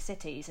leaving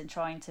cities and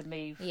trying to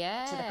move to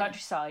the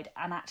countryside.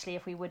 And actually,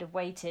 if we would have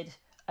waited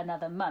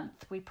another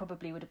month, we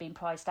probably would have been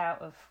priced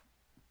out of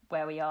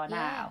where we are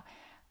now,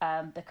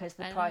 because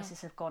the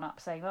prices have gone up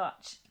so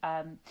much.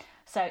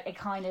 So it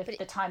kind of,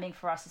 the timing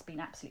for us has been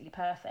absolutely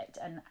perfect.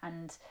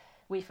 And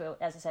we feel,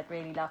 as I said,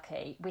 really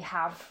lucky. We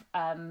have,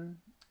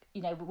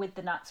 with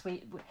the nuts,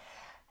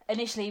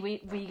 initially,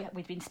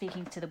 we'd been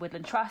speaking to the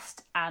Woodland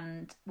Trust,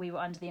 and we were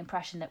under the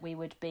impression that we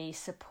would be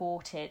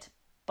supported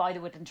by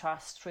the Woodland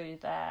Trust through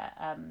their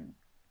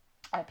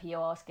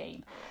POR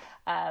scheme.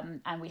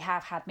 And we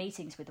have had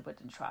meetings with the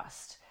Woodland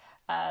Trust.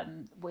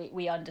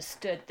 We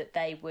understood that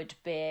they would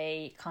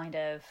be kind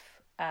of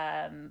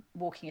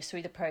walking us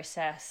through the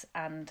process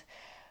and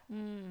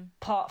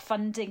part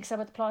funding some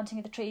of the planting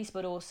of the trees,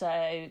 but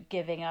also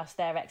giving us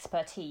their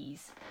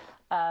expertise.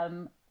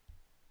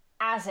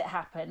 As it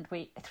happened,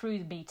 through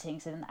the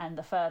meetings and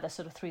the further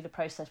sort of through the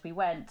process we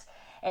went,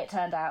 it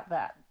turned out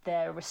that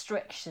the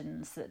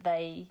restrictions that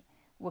they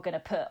were going to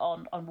put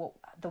on what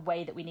the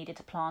way that we needed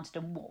to plant it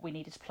and what we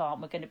needed to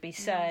plant were going to be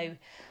so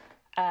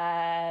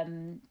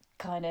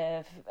kind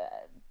of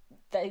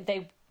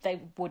they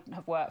wouldn't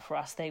have worked for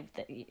us. They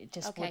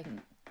just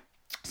wouldn't.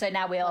 So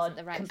now we are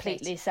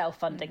completely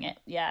self-funding it,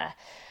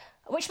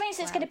 which means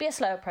it's going to be a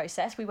slower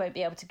process. We won't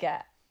be able to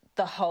get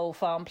the whole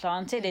farm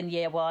planted in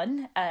year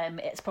one.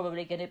 It's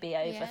probably going to be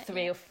over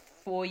 3 or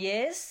 4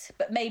 years,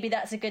 but maybe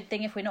that's a good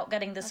thing. If we're not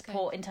getting the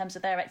support in terms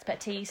of their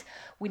expertise,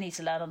 we need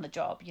to learn on the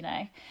job,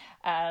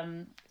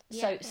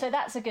 So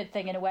that's a good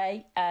thing in a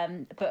way,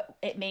 but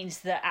it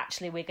means that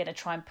actually we're going to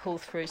try and pull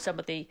through some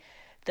of the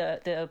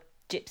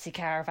gypsy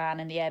caravan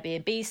and the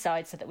Airbnb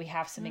side, so that we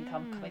have some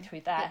income coming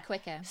through there a bit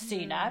quicker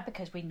sooner,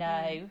 because we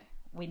know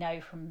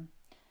from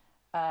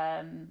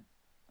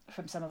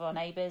some of our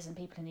neighbours and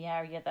people in the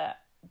area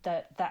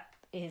that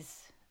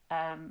is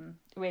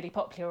really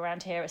popular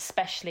around here,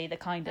 especially the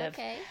kind of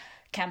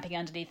camping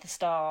underneath the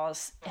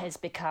stars has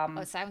become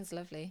it sounds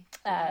lovely.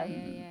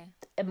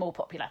 More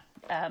popular,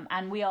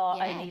 and we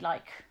are only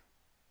like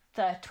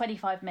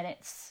 25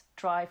 minutes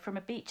drive from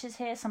a beaches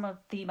here, some of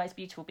the most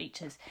beautiful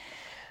beaches.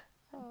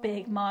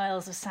 Big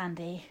miles of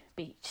sandy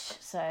beach,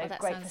 so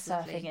great for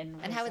surfing.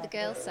 And how are the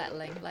girls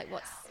settling? Like,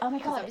 oh my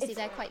god, obviously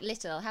they're quite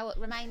little.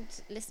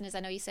 Remind listeners, I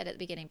know you said at the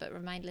beginning, but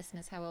remind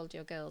listeners how old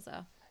your girls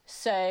are.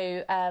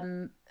 So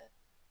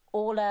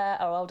Orla,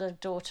 our older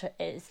daughter,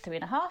 is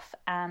 3.5,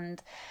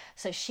 and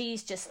so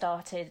she's just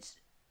started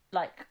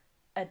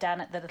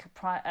down at the little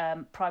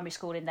primary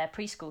school in their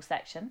preschool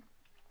section,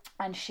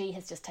 and she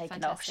has just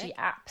taken off. She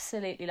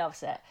absolutely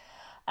loves it.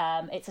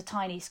 It's a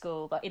tiny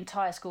school, but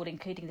entire school,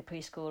 including the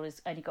preschool,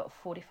 has only got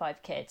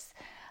 45 kids.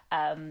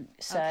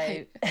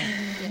 They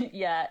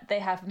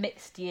have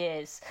mixed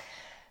years.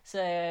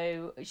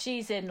 So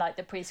she's in like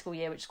the preschool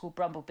year, which is called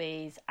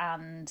Brumblebees,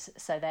 and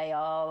so they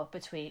are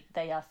 3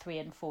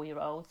 and 4 year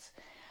olds.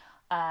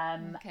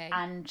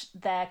 And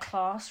their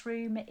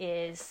classroom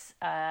is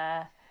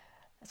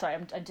sorry,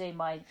 I'm doing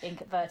my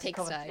inverted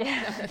commas.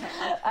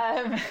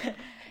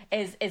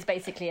 Is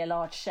basically a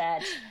large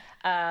shed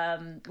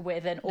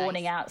with an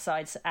awning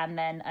outside, and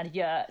then a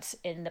yurt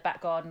in the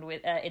back garden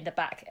with in the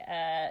back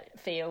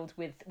field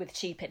with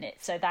sheep in it.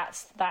 So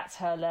that's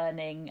her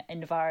learning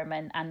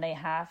environment, and they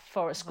have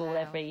forest school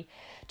every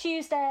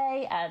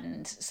Tuesday,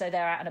 and so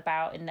they're out and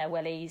about in their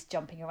wellies,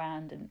 jumping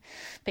around and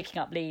picking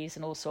up leaves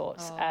and all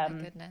sorts. Oh my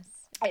goodness.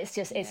 It's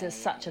just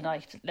such a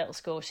nice little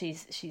school.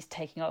 She's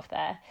taking off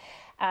there.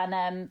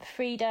 And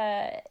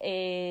Frida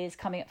is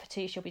coming up for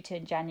 2. She'll be 2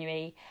 in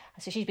January.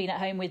 So she's been at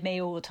home with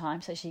me all the time,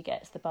 so she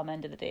gets the bum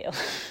end of the deal.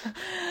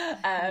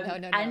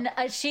 No. And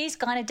she's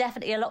kind of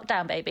definitely a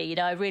lockdown baby. You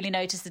know, I really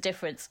noticed the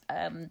difference.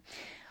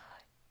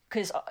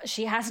 Because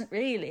there hasn't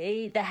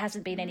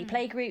been any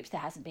play groups. There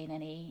hasn't been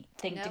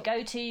anything to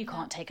go to. You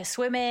can't take her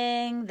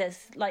swimming.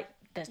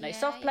 There's no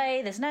soft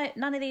play. There's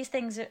none of these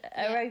things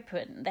are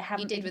open. They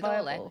haven't been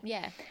viable.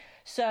 Yeah.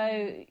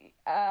 So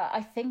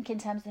I think in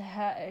terms of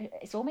her,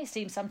 it almost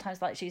seems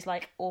sometimes like she's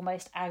like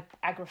almost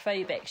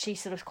agoraphobic. She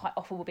sort of quite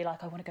often will be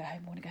like, I want to go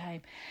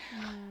home,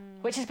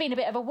 which has been a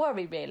bit of a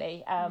worry,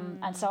 really.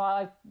 And so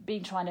I've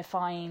been trying to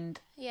find...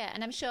 Yeah,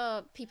 and I'm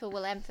sure people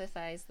will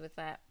empathise with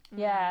that.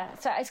 Yeah,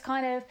 so it's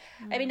kind of...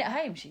 I mean, at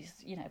home, she's,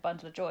 a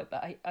bundle of joy,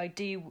 but I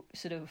do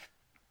sort of...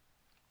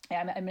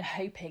 Yeah, I'm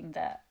hoping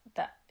that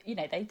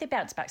they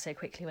bounce back so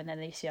quickly when they're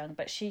this young,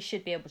 but she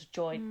should be able to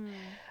join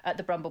at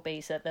the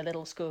Brumblebees at the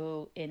little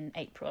school in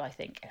April, I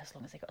think, as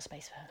long as they've got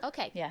space for her.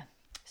 Okay. Yeah.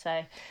 So,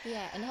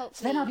 and hopefully...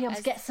 So then I'll be able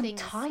to get some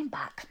time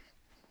back.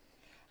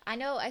 I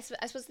know, I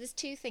suppose there's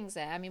 2 things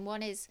there. I mean,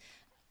 one is,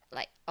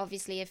 like,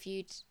 obviously if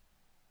you'd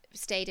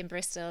stayed in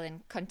Bristol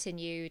and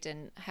continued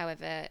and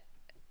however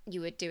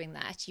you were doing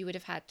that, you would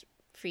have had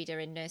Frida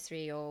in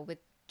nursery or with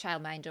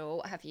childminder or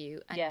what have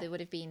you, and there would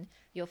have been,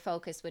 your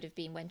focus would have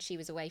been when she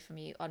was away from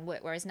you on work,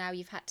 whereas now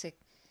you've had to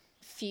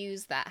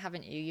fuse that,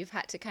 haven't you? You've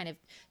had to kind of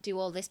do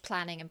all this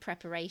planning and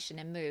preparation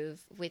and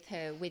move with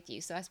her with you.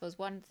 So I suppose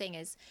one thing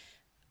is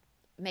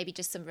maybe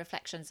just some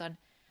reflections on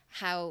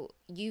how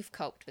you've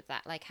coped with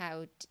that. Like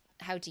how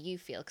do you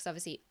feel? Because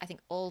obviously I think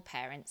all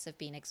parents have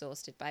been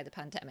exhausted by the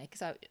pandemic,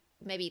 so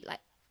maybe like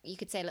you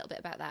could say a little bit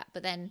about that.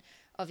 But then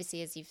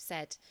obviously, as you've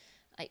said,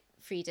 like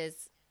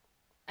Frida's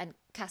and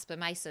Casper,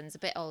 my son's a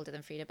bit older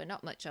than Frida, but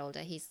not much older.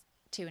 He's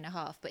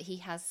 2.5, but he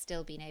has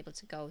still been able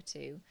to go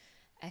to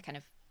a kind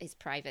of his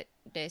private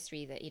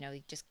nursery that,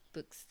 he just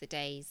books the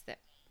days that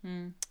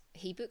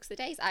he books the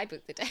days, I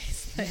book the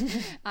days that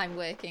I'm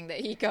working,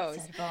 that he goes.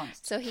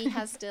 So he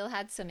has still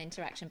had some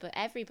interaction, but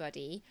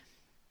everybody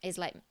is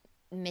like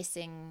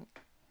missing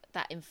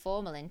that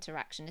informal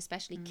interaction,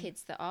 especially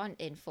kids that aren't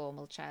in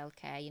formal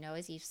childcare.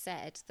 As you've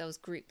said, those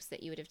groups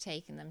that you would have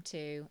taken them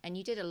to, and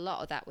you did a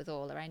lot of that with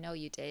Orla. I know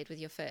you did with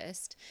your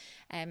first.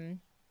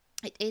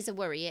 It is a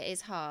worry. It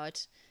is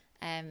hard.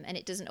 And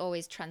it doesn't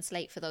always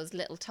translate for those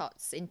little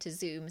tots into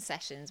Zoom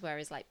sessions,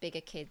 whereas like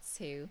bigger kids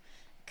who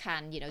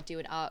can, do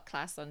an art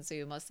class on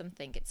Zoom or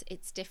something,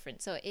 it's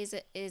different. So it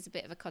is a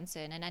bit of a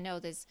concern. And I know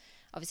there's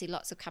obviously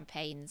lots of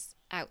campaigns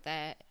out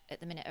there at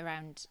the minute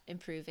around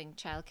improving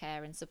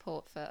childcare and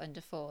support for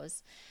under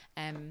 4s.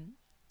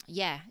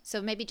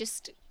 So maybe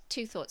just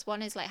 2 thoughts.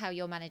 One is like how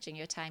you're managing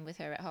your time with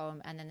her at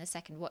home, and then the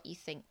second, what you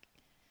think.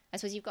 I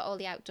suppose you've got all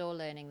the outdoor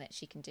learning that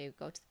she can do,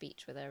 go to the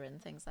beach with her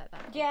and things like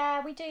that.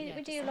 Yeah, we do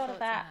a lot of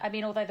that. I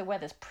mean, although the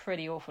weather's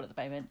pretty awful at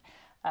the moment.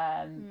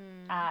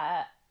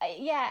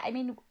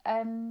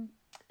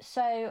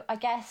 So I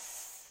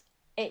guess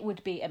it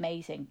would be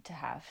amazing to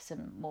have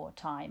some more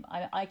time.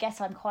 I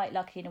guess I'm quite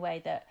lucky in a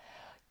way that,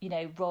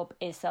 Rob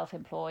is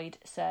self-employed,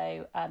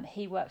 so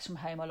he works from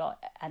home a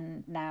lot,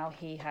 and now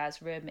he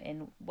has room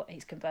in what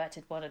he's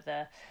converted one of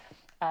the,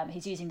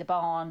 he's using the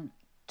barn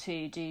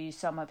to do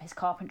some of his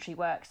carpentry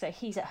work, so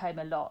he's at home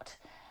a lot.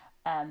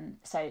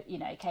 So,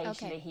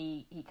 occasionally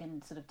he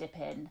can sort of dip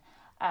in.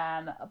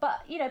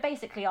 But,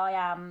 basically I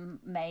am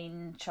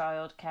main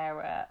child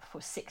carer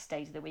for 6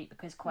 days of the week,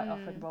 because quite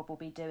often Rob will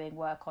be doing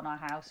work on our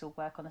house or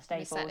work on the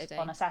stables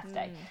on a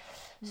Saturday.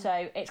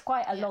 So it's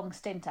quite a long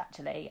stint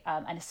actually.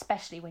 And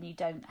especially when you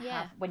don't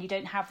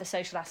have the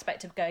social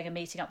aspect of going and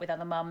meeting up with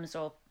other mums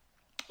or,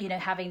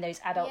 having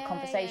those adult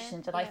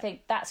conversations. And I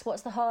think that's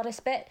what's the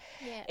hardest bit.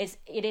 It's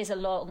a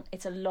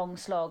long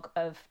slog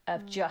of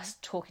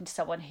just talking to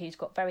someone who's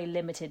got very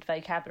limited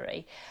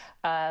vocabulary.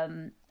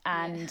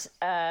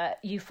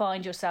 You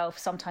find yourself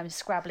sometimes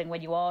scrabbling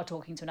when you are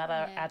talking to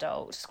another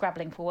adult,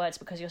 scrabbling for words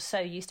because you're so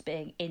used to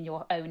being in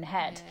your own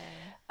head.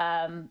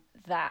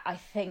 That I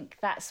think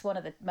that's one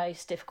of the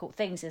most difficult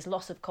things, is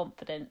loss of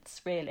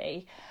confidence,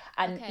 really.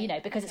 And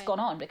because it's gone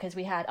on, because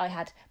I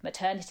had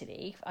maternity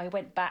leave, I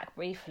went back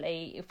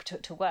briefly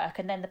to work,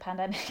 and then the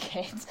pandemic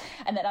hit,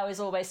 and then I was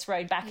always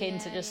thrown back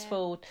into just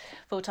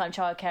full-time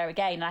childcare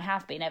again. And I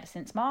have been ever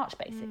since March,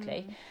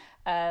 basically.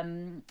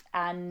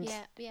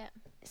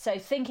 so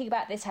thinking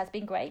about this has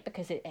been great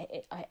because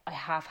I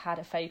have had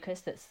a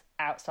focus that's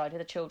outside of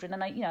the children,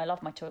 and I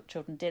love my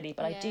children dearly,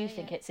 but I do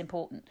think it's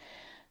important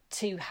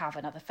to have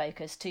another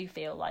focus, to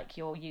feel like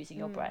you're using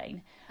your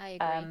brain. I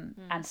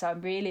agree. And so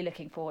I'm really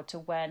looking forward to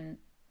when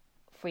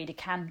Frida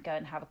can go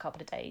and have a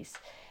couple of days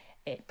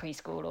at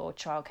preschool or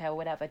childcare or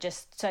whatever,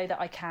 just so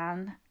that I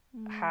can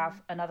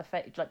have another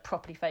like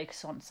properly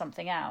focus on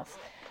something else.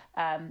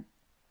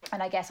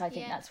 And I guess I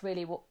think that's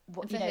really what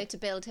for her to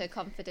build her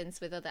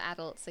confidence with other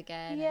adults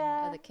again,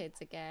 and other kids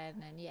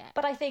again, and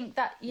But I think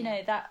that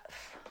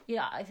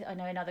I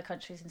know in other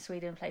countries, in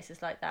Sweden and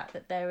places like that,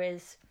 that there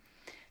is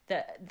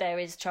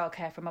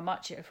childcare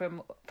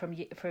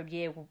from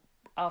year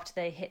after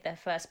they hit their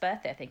first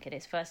birthday. I think it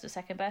is first or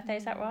second birthday.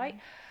 Is that right?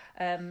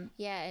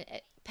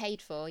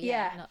 Paid for.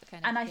 Not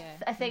kind of, and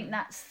I think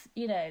that's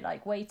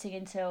like waiting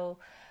until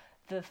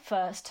the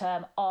first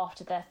term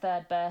after their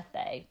third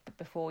birthday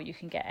before you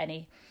can get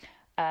any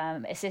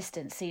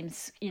assistance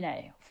seems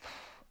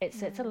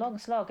it's a long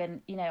slog.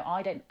 And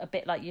I don't, a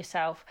bit like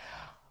yourself,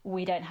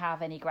 we don't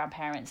have any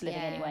grandparents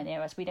living anywhere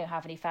near us. We don't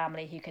have any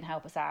family who can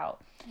help us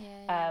out.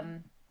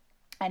 And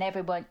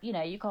everyone,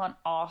 you can't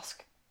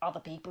ask other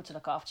people to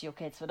look after your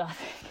kids for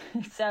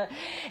nothing. So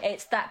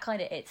it's that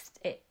kind of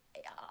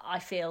I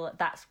feel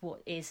that's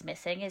what is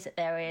missing, is that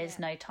there is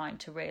no time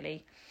to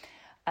really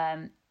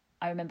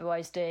I remember I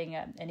was doing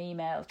an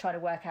email trying to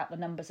work out the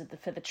numbers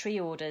for the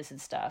tree orders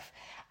and stuff,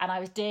 and I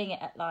was doing it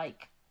at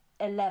like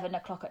 11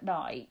 o'clock at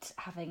night,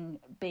 having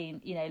been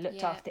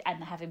looked after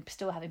and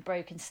still having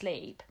broken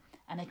sleep,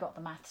 and I got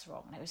the maths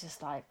wrong, and it was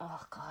just like,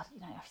 oh God,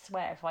 I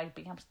swear if I'd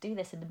been able to do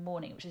this in the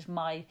morning, which is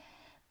my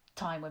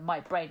time when my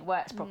brain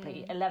works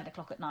properly, 11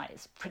 o'clock at night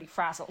is pretty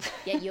frazzled.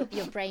 Your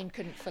brain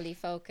couldn't fully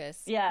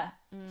focus. So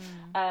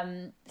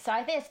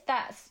I think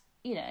that's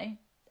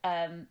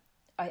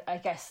I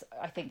guess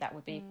I think that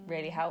would be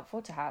really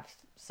helpful to have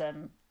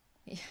some.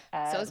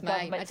 So is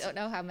mine. I don't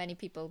know how many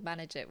people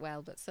manage it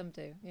well, but some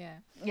do.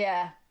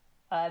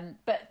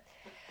 But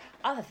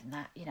other than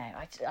that,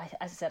 as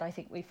I said, I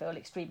think we feel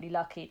extremely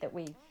lucky that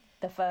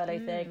the furlough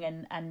thing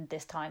and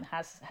this time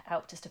has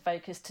helped us to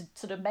focus to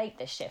sort of make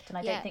this shift. And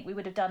I don't think we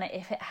would have done it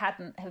if it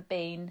hadn't have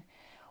been,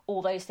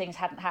 all those things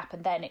hadn't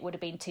happened then. It would have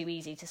been too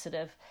easy to sort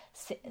of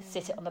sit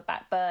it on the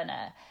back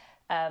burner.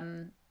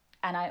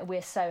 And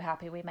we're so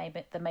happy we made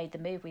the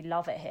move. We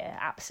love it here,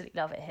 absolutely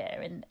love it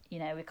here. And,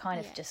 we kind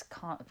of just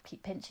can't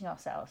keep pinching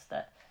ourselves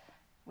that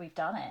we've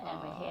done it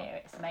and we're here.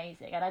 It's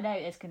amazing. And I know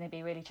it's going to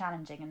be really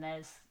challenging, and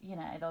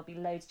there'll be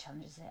loads of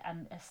challenges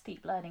and a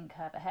steep learning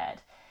curve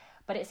ahead.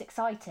 But it's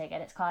exciting,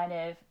 and it's kind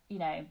of,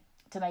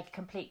 to make a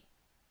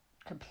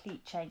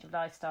complete change of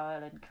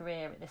lifestyle and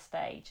career at this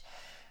stage.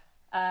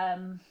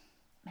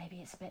 Maybe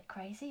it's a bit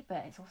crazy,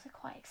 but it's also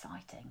quite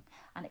exciting.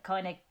 And it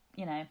kind of,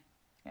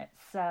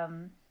 it's,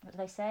 what do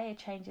they say? A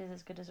change is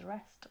as good as a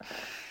rest.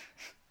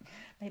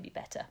 Maybe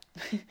better.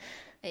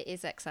 It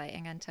is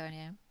exciting,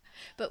 Antonia.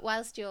 But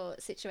whilst your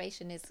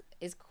situation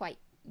is quite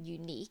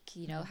unique,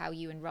 how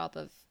you and Rob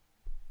have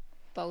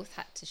both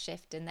had to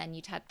shift, and then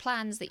you'd had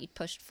plans that you'd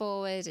pushed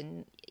forward,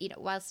 and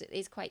whilst it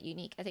is quite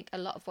unique, I think a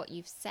lot of what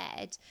you've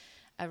said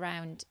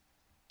around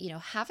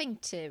having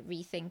to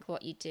rethink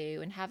what you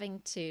do and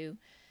having to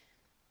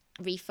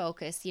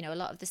refocus, a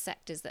lot of the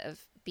sectors that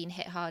have been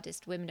hit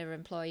hardest, women are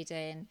employed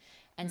in,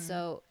 and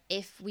so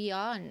if we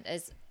aren't,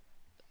 as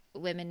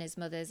women, as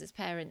mothers, as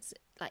parents,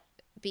 like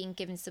being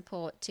given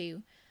support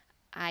to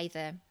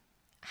either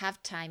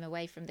have time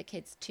away from the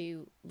kids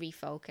to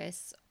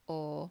refocus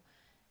or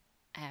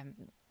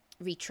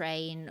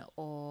retrain,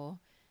 or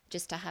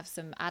just to have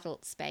some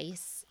adult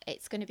space,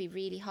 it's going to be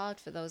really hard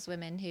for those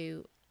women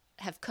who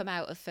have come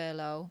out of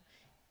furlough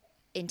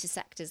into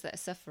sectors that are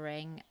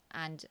suffering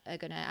and are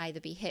going to either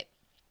be hit.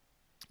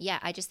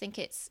 I just think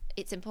it's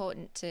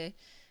important to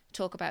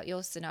talk about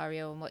your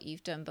scenario and what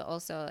you've done, but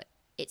also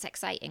it's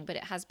exciting, but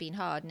it has been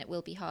hard, and it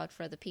will be hard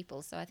for other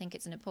people. So I think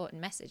it's an important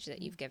message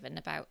that you've given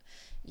about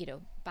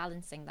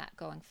balancing that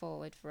going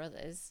forward for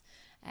others.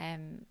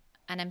 And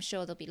I'm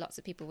sure there'll be lots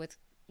of people with,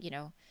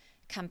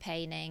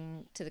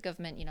 campaigning to the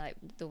government, like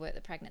the work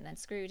that Pregnant Then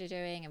Screwed are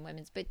doing, and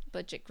Women's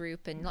Budget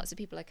Group, and lots of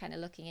people are kind of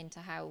looking into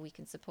how we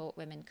can support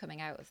women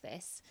coming out of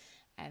this.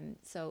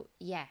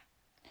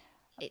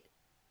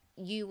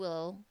 You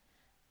will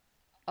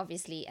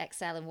obviously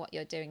excel in what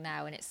you're doing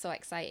now, and it's so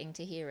exciting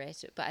to hear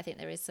it. But I think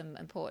there is some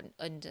important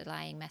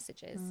underlying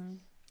messages.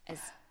 As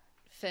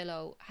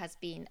furlough has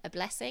been a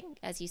blessing,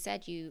 as you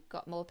said, you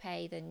got more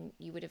pay than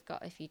you would have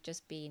got if you'd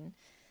just been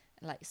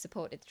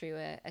supported through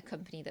a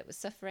company that was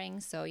suffering.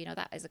 So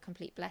that is a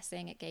complete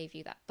blessing. It gave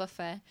you that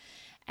buffer.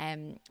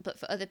 But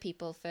for other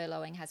people,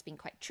 furloughing has been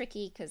quite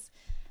tricky because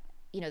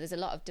there's a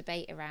lot of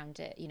debate around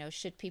it.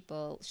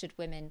 Should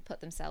women put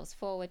themselves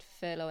forward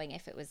for furloughing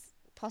if it was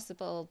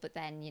possible, but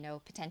then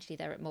potentially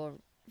they're at more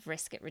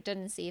risk at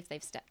redundancy if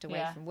they've stepped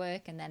away from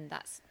work, and then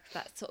that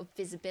sort of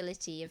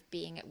visibility of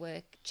being at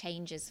work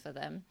changes for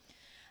them.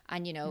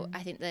 And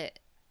I think that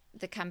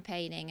the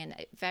campaigning, and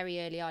very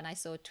early on I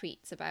saw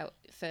tweets about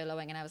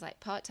furloughing, and I was like,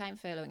 part-time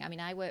furloughing. I mean,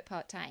 I work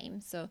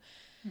part-time, so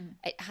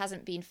it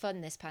hasn't been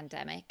fun this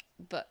pandemic,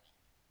 but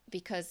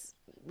because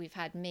we've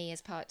had me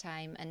as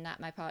part-time and Nat,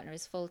 my partner,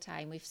 is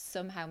full-time, we've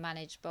somehow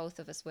managed both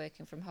of us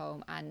working from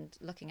home and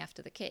looking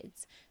after the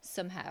kids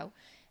somehow.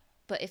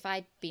 But if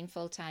I'd been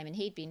full-time and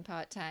he'd been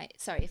part-time,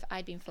 if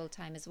I'd been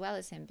full-time as well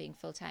as him being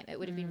full-time, it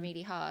would have been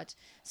really hard.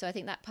 So I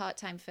think that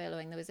part-time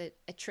furloughing, there was a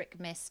trick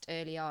missed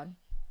early on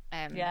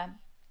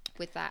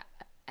with that,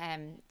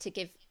 to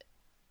give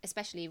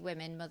especially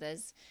women,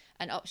 mothers,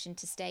 an option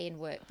to stay in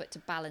work, but to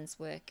balance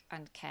work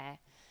and care.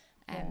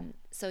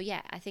 So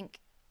yeah, I think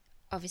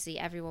obviously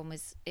it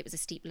was a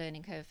steep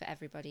learning curve for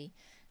everybody.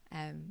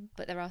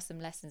 But there are some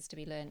lessons to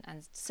be learned,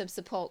 and some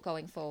support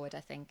going forward,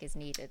 I think, is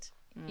needed.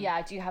 Yeah,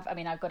 I do have. I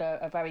mean, I've got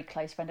a very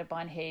close friend of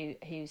mine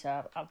who's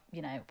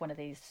one of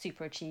these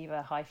super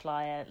achiever, high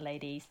flyer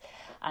ladies,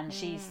 and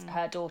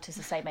her daughter's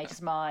the same age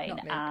as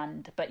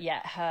mine, but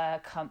yet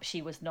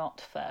she was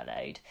not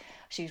furloughed.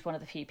 She was one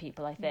of the few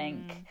people, I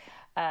think.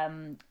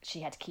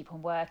 She had to keep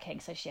on working,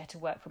 so she had to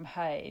work from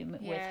home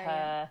with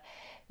her,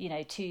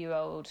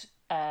 3-year-old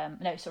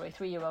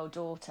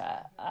daughter.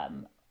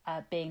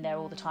 Being there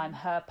all the time.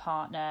 Her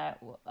partner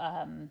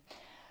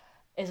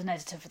is an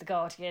editor for The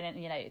Guardian, and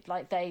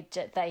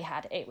they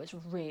had, it was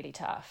really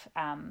tough.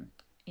 I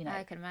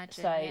can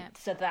imagine.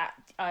 So that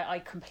I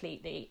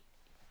completely,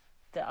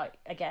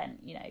 again,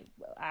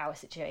 our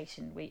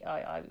situation,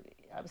 I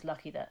was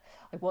lucky that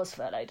I was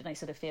furloughed, and I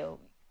sort of feel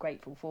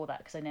grateful for that,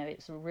 because I know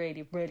it's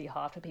really, really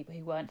hard for people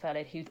who weren't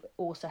furloughed, who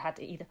also had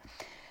to either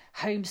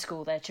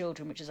homeschool their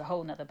children, which is a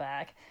whole nother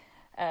bag.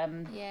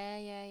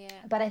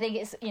 But I think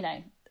it's,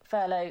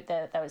 furlough,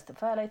 there was the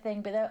furlough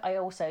thing, but I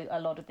also, a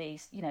lot of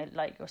these,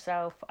 like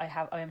yourself,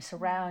 I am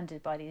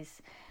surrounded by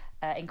these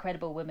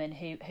incredible women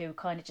who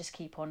kind of just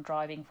keep on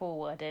driving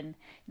forward, and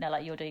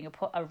like you're doing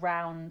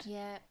around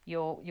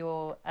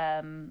your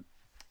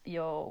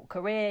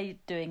career,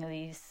 doing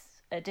these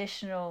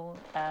additional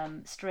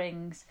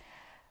strings,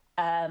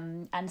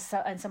 and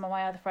some of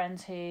my other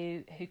friends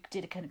who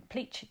did a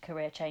complete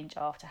career change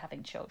after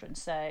having children.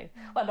 So,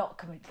 well,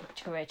 not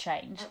career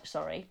change,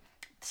 sorry.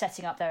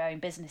 Setting up their own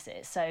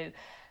businesses. So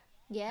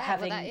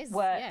having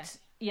worked,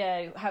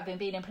 having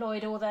been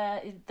employed all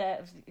their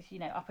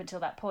up until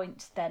that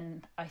point,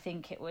 then I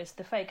think it was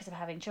the focus of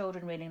having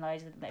children,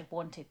 realising that they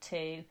wanted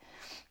to,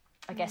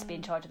 I guess, be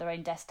in charge of their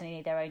own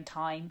destiny, their own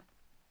time.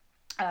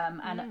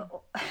 And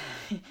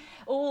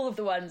all of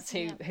the ones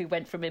who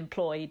went from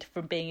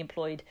being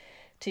employed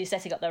to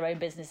setting up their own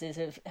businesses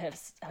have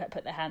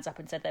put their hands up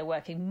and said they're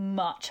working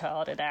much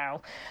harder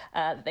now.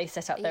 They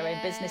set up their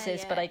own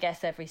businesses, but I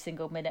guess every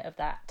single minute of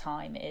that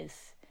time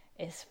is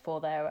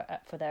for them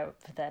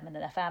and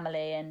their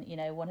family. And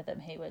one of them,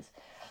 who was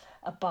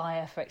a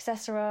buyer for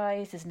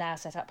Accessorize, has now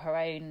set up her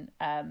own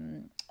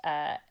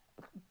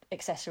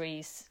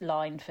accessories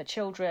line for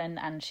children,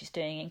 and she's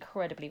doing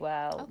incredibly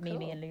well. Oh, cool.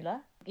 Mimi and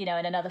Lula.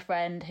 And another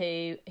friend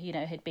who,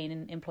 had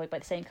been employed by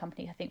the same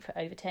company, I think, for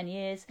over 10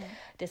 years,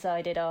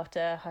 decided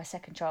after her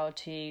second child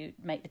to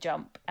make the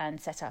jump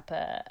and set up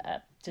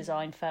a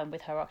design firm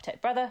with her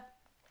architect brother.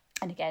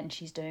 And again,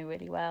 she's doing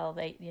really well.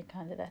 They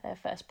their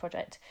first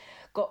project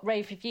got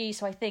rave reviews.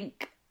 So I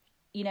think,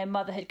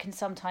 motherhood can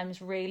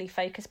sometimes really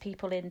focus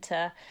people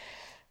into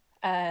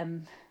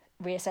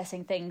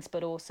reassessing things,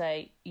 but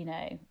also,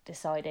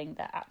 deciding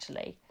that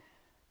actually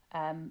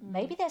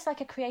maybe there's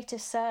like a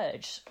creative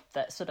surge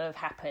that sort of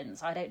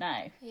happens. I don't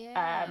know.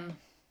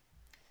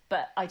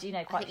 But I do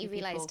know quite a few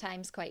people. I think you realise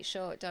time's quite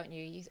short, don't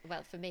you?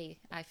 Well, for me,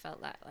 I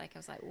felt that, like, I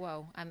was like,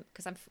 whoa,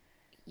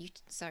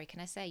 sorry,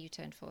 can I say you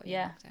turned 40 in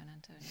lockdown,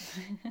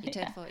 Antonia? You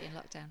turned 40 in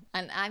lockdown.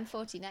 And I'm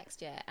 40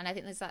 next year. And I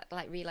think there's that,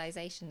 like,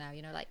 realisation now,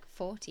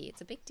 40,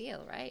 it's a big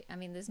deal, right? I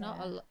mean, there's not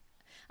a lot.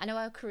 I know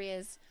our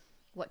careers,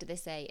 what do they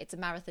say? It's a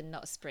marathon,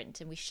 not a sprint.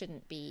 And we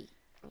shouldn't be,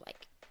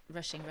 like,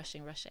 rushing.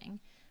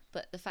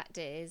 But the fact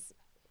is,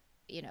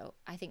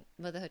 I think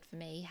motherhood for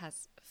me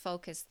has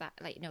focused that,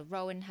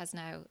 Rowan has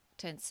now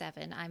turned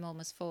 7. I'm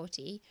almost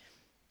 40.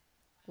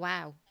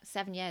 Wow,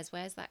 7 years,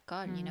 where's that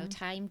gone?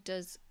 Time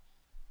does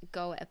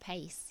go at a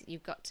pace.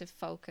 You've got to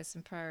focus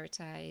and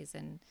prioritise.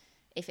 And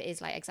if it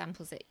is like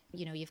examples that,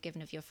 you've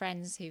given of your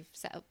friends who've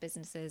set up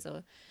businesses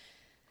or,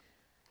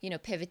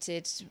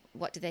 pivoted,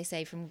 what do they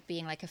say, from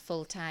being like a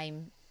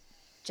full-time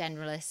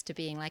generalist to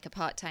being like a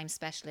part-time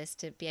specialist,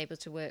 to be able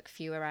to work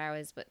fewer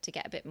hours but to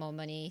get a bit more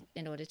money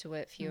in order to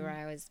work fewer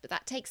hours. But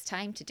that takes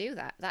time to do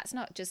that. That's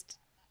not just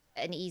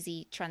an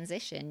easy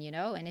transition,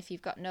 and if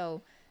you've got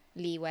no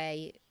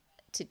leeway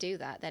to do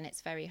that, then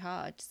it's very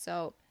hard.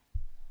 So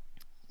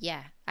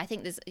I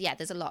think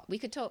there's a lot. We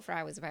could talk for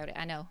hours about it.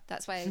 I know.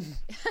 That's why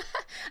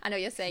I know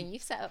you're saying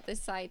you've set up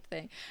this side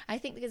thing. I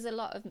think there's a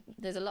lot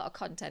of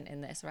content in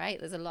this, right?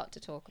 There's a lot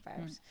to talk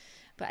about.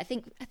 But I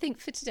think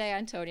for today,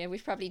 Antonia,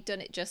 we've probably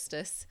done it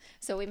justice.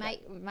 So we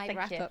might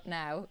wrap up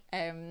now.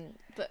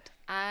 But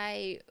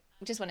I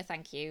just want to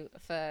thank you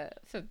for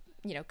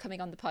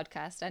coming on the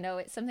podcast. I know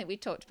it's something we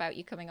talked about,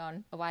 you coming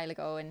on a while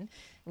ago, and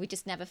we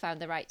just never found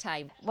the right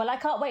time. Well, I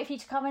can't wait for you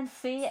to come and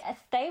stay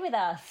with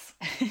us.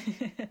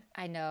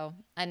 I know.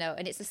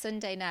 And it's a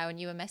Sunday now, and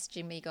you were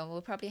messaging me going,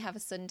 we'll probably have a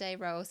Sunday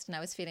roast. And I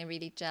was feeling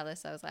really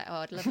jealous. I was like,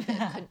 I'd love a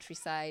bit of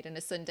countryside and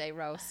a Sunday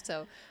roast.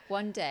 So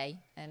one day,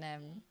 and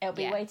it'll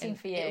be waiting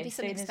for you. It'll be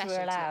something special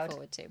to look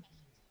forward to.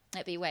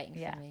 It'll be waiting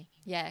for me.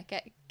 Yeah,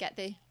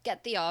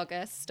 get the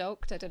Arga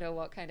stoked. I don't know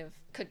what kind of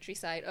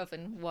countryside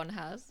oven one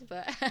has,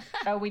 but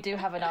oh, we do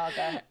have an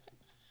Arga.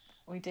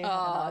 We do have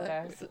an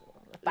Arga.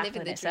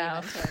 Living the dream,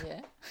 I tell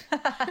you.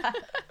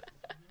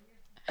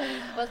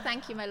 Well,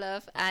 thank you, my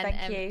love,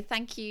 and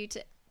thank you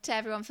to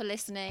everyone for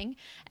listening.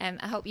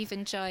 I hope you've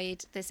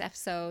enjoyed this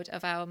episode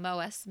of our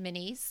MOAS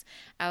Minis,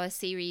 our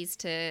series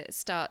to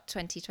start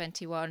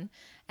 2021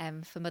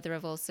 for Mother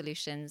of All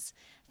Solutions.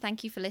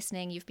 Thank you for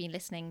listening. You've been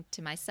listening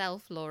to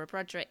myself, Laura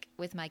Broderick,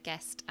 with my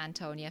guest,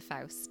 Antonia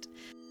Faust.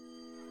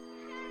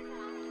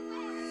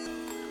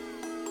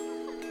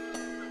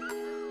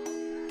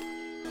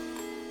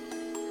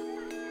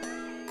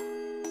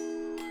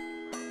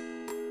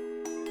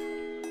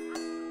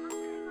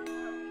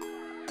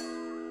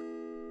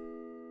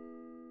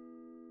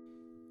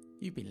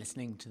 You've been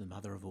listening to The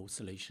Mother of All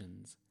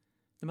Solutions.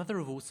 The Mother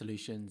of All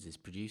Solutions is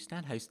produced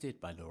and hosted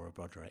by Laura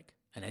Broderick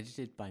and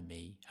edited by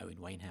me,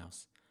 Owen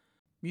Wainhouse.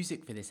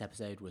 Music for this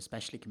episode was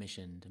specially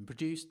commissioned and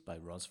produced by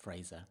Ros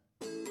Fraser.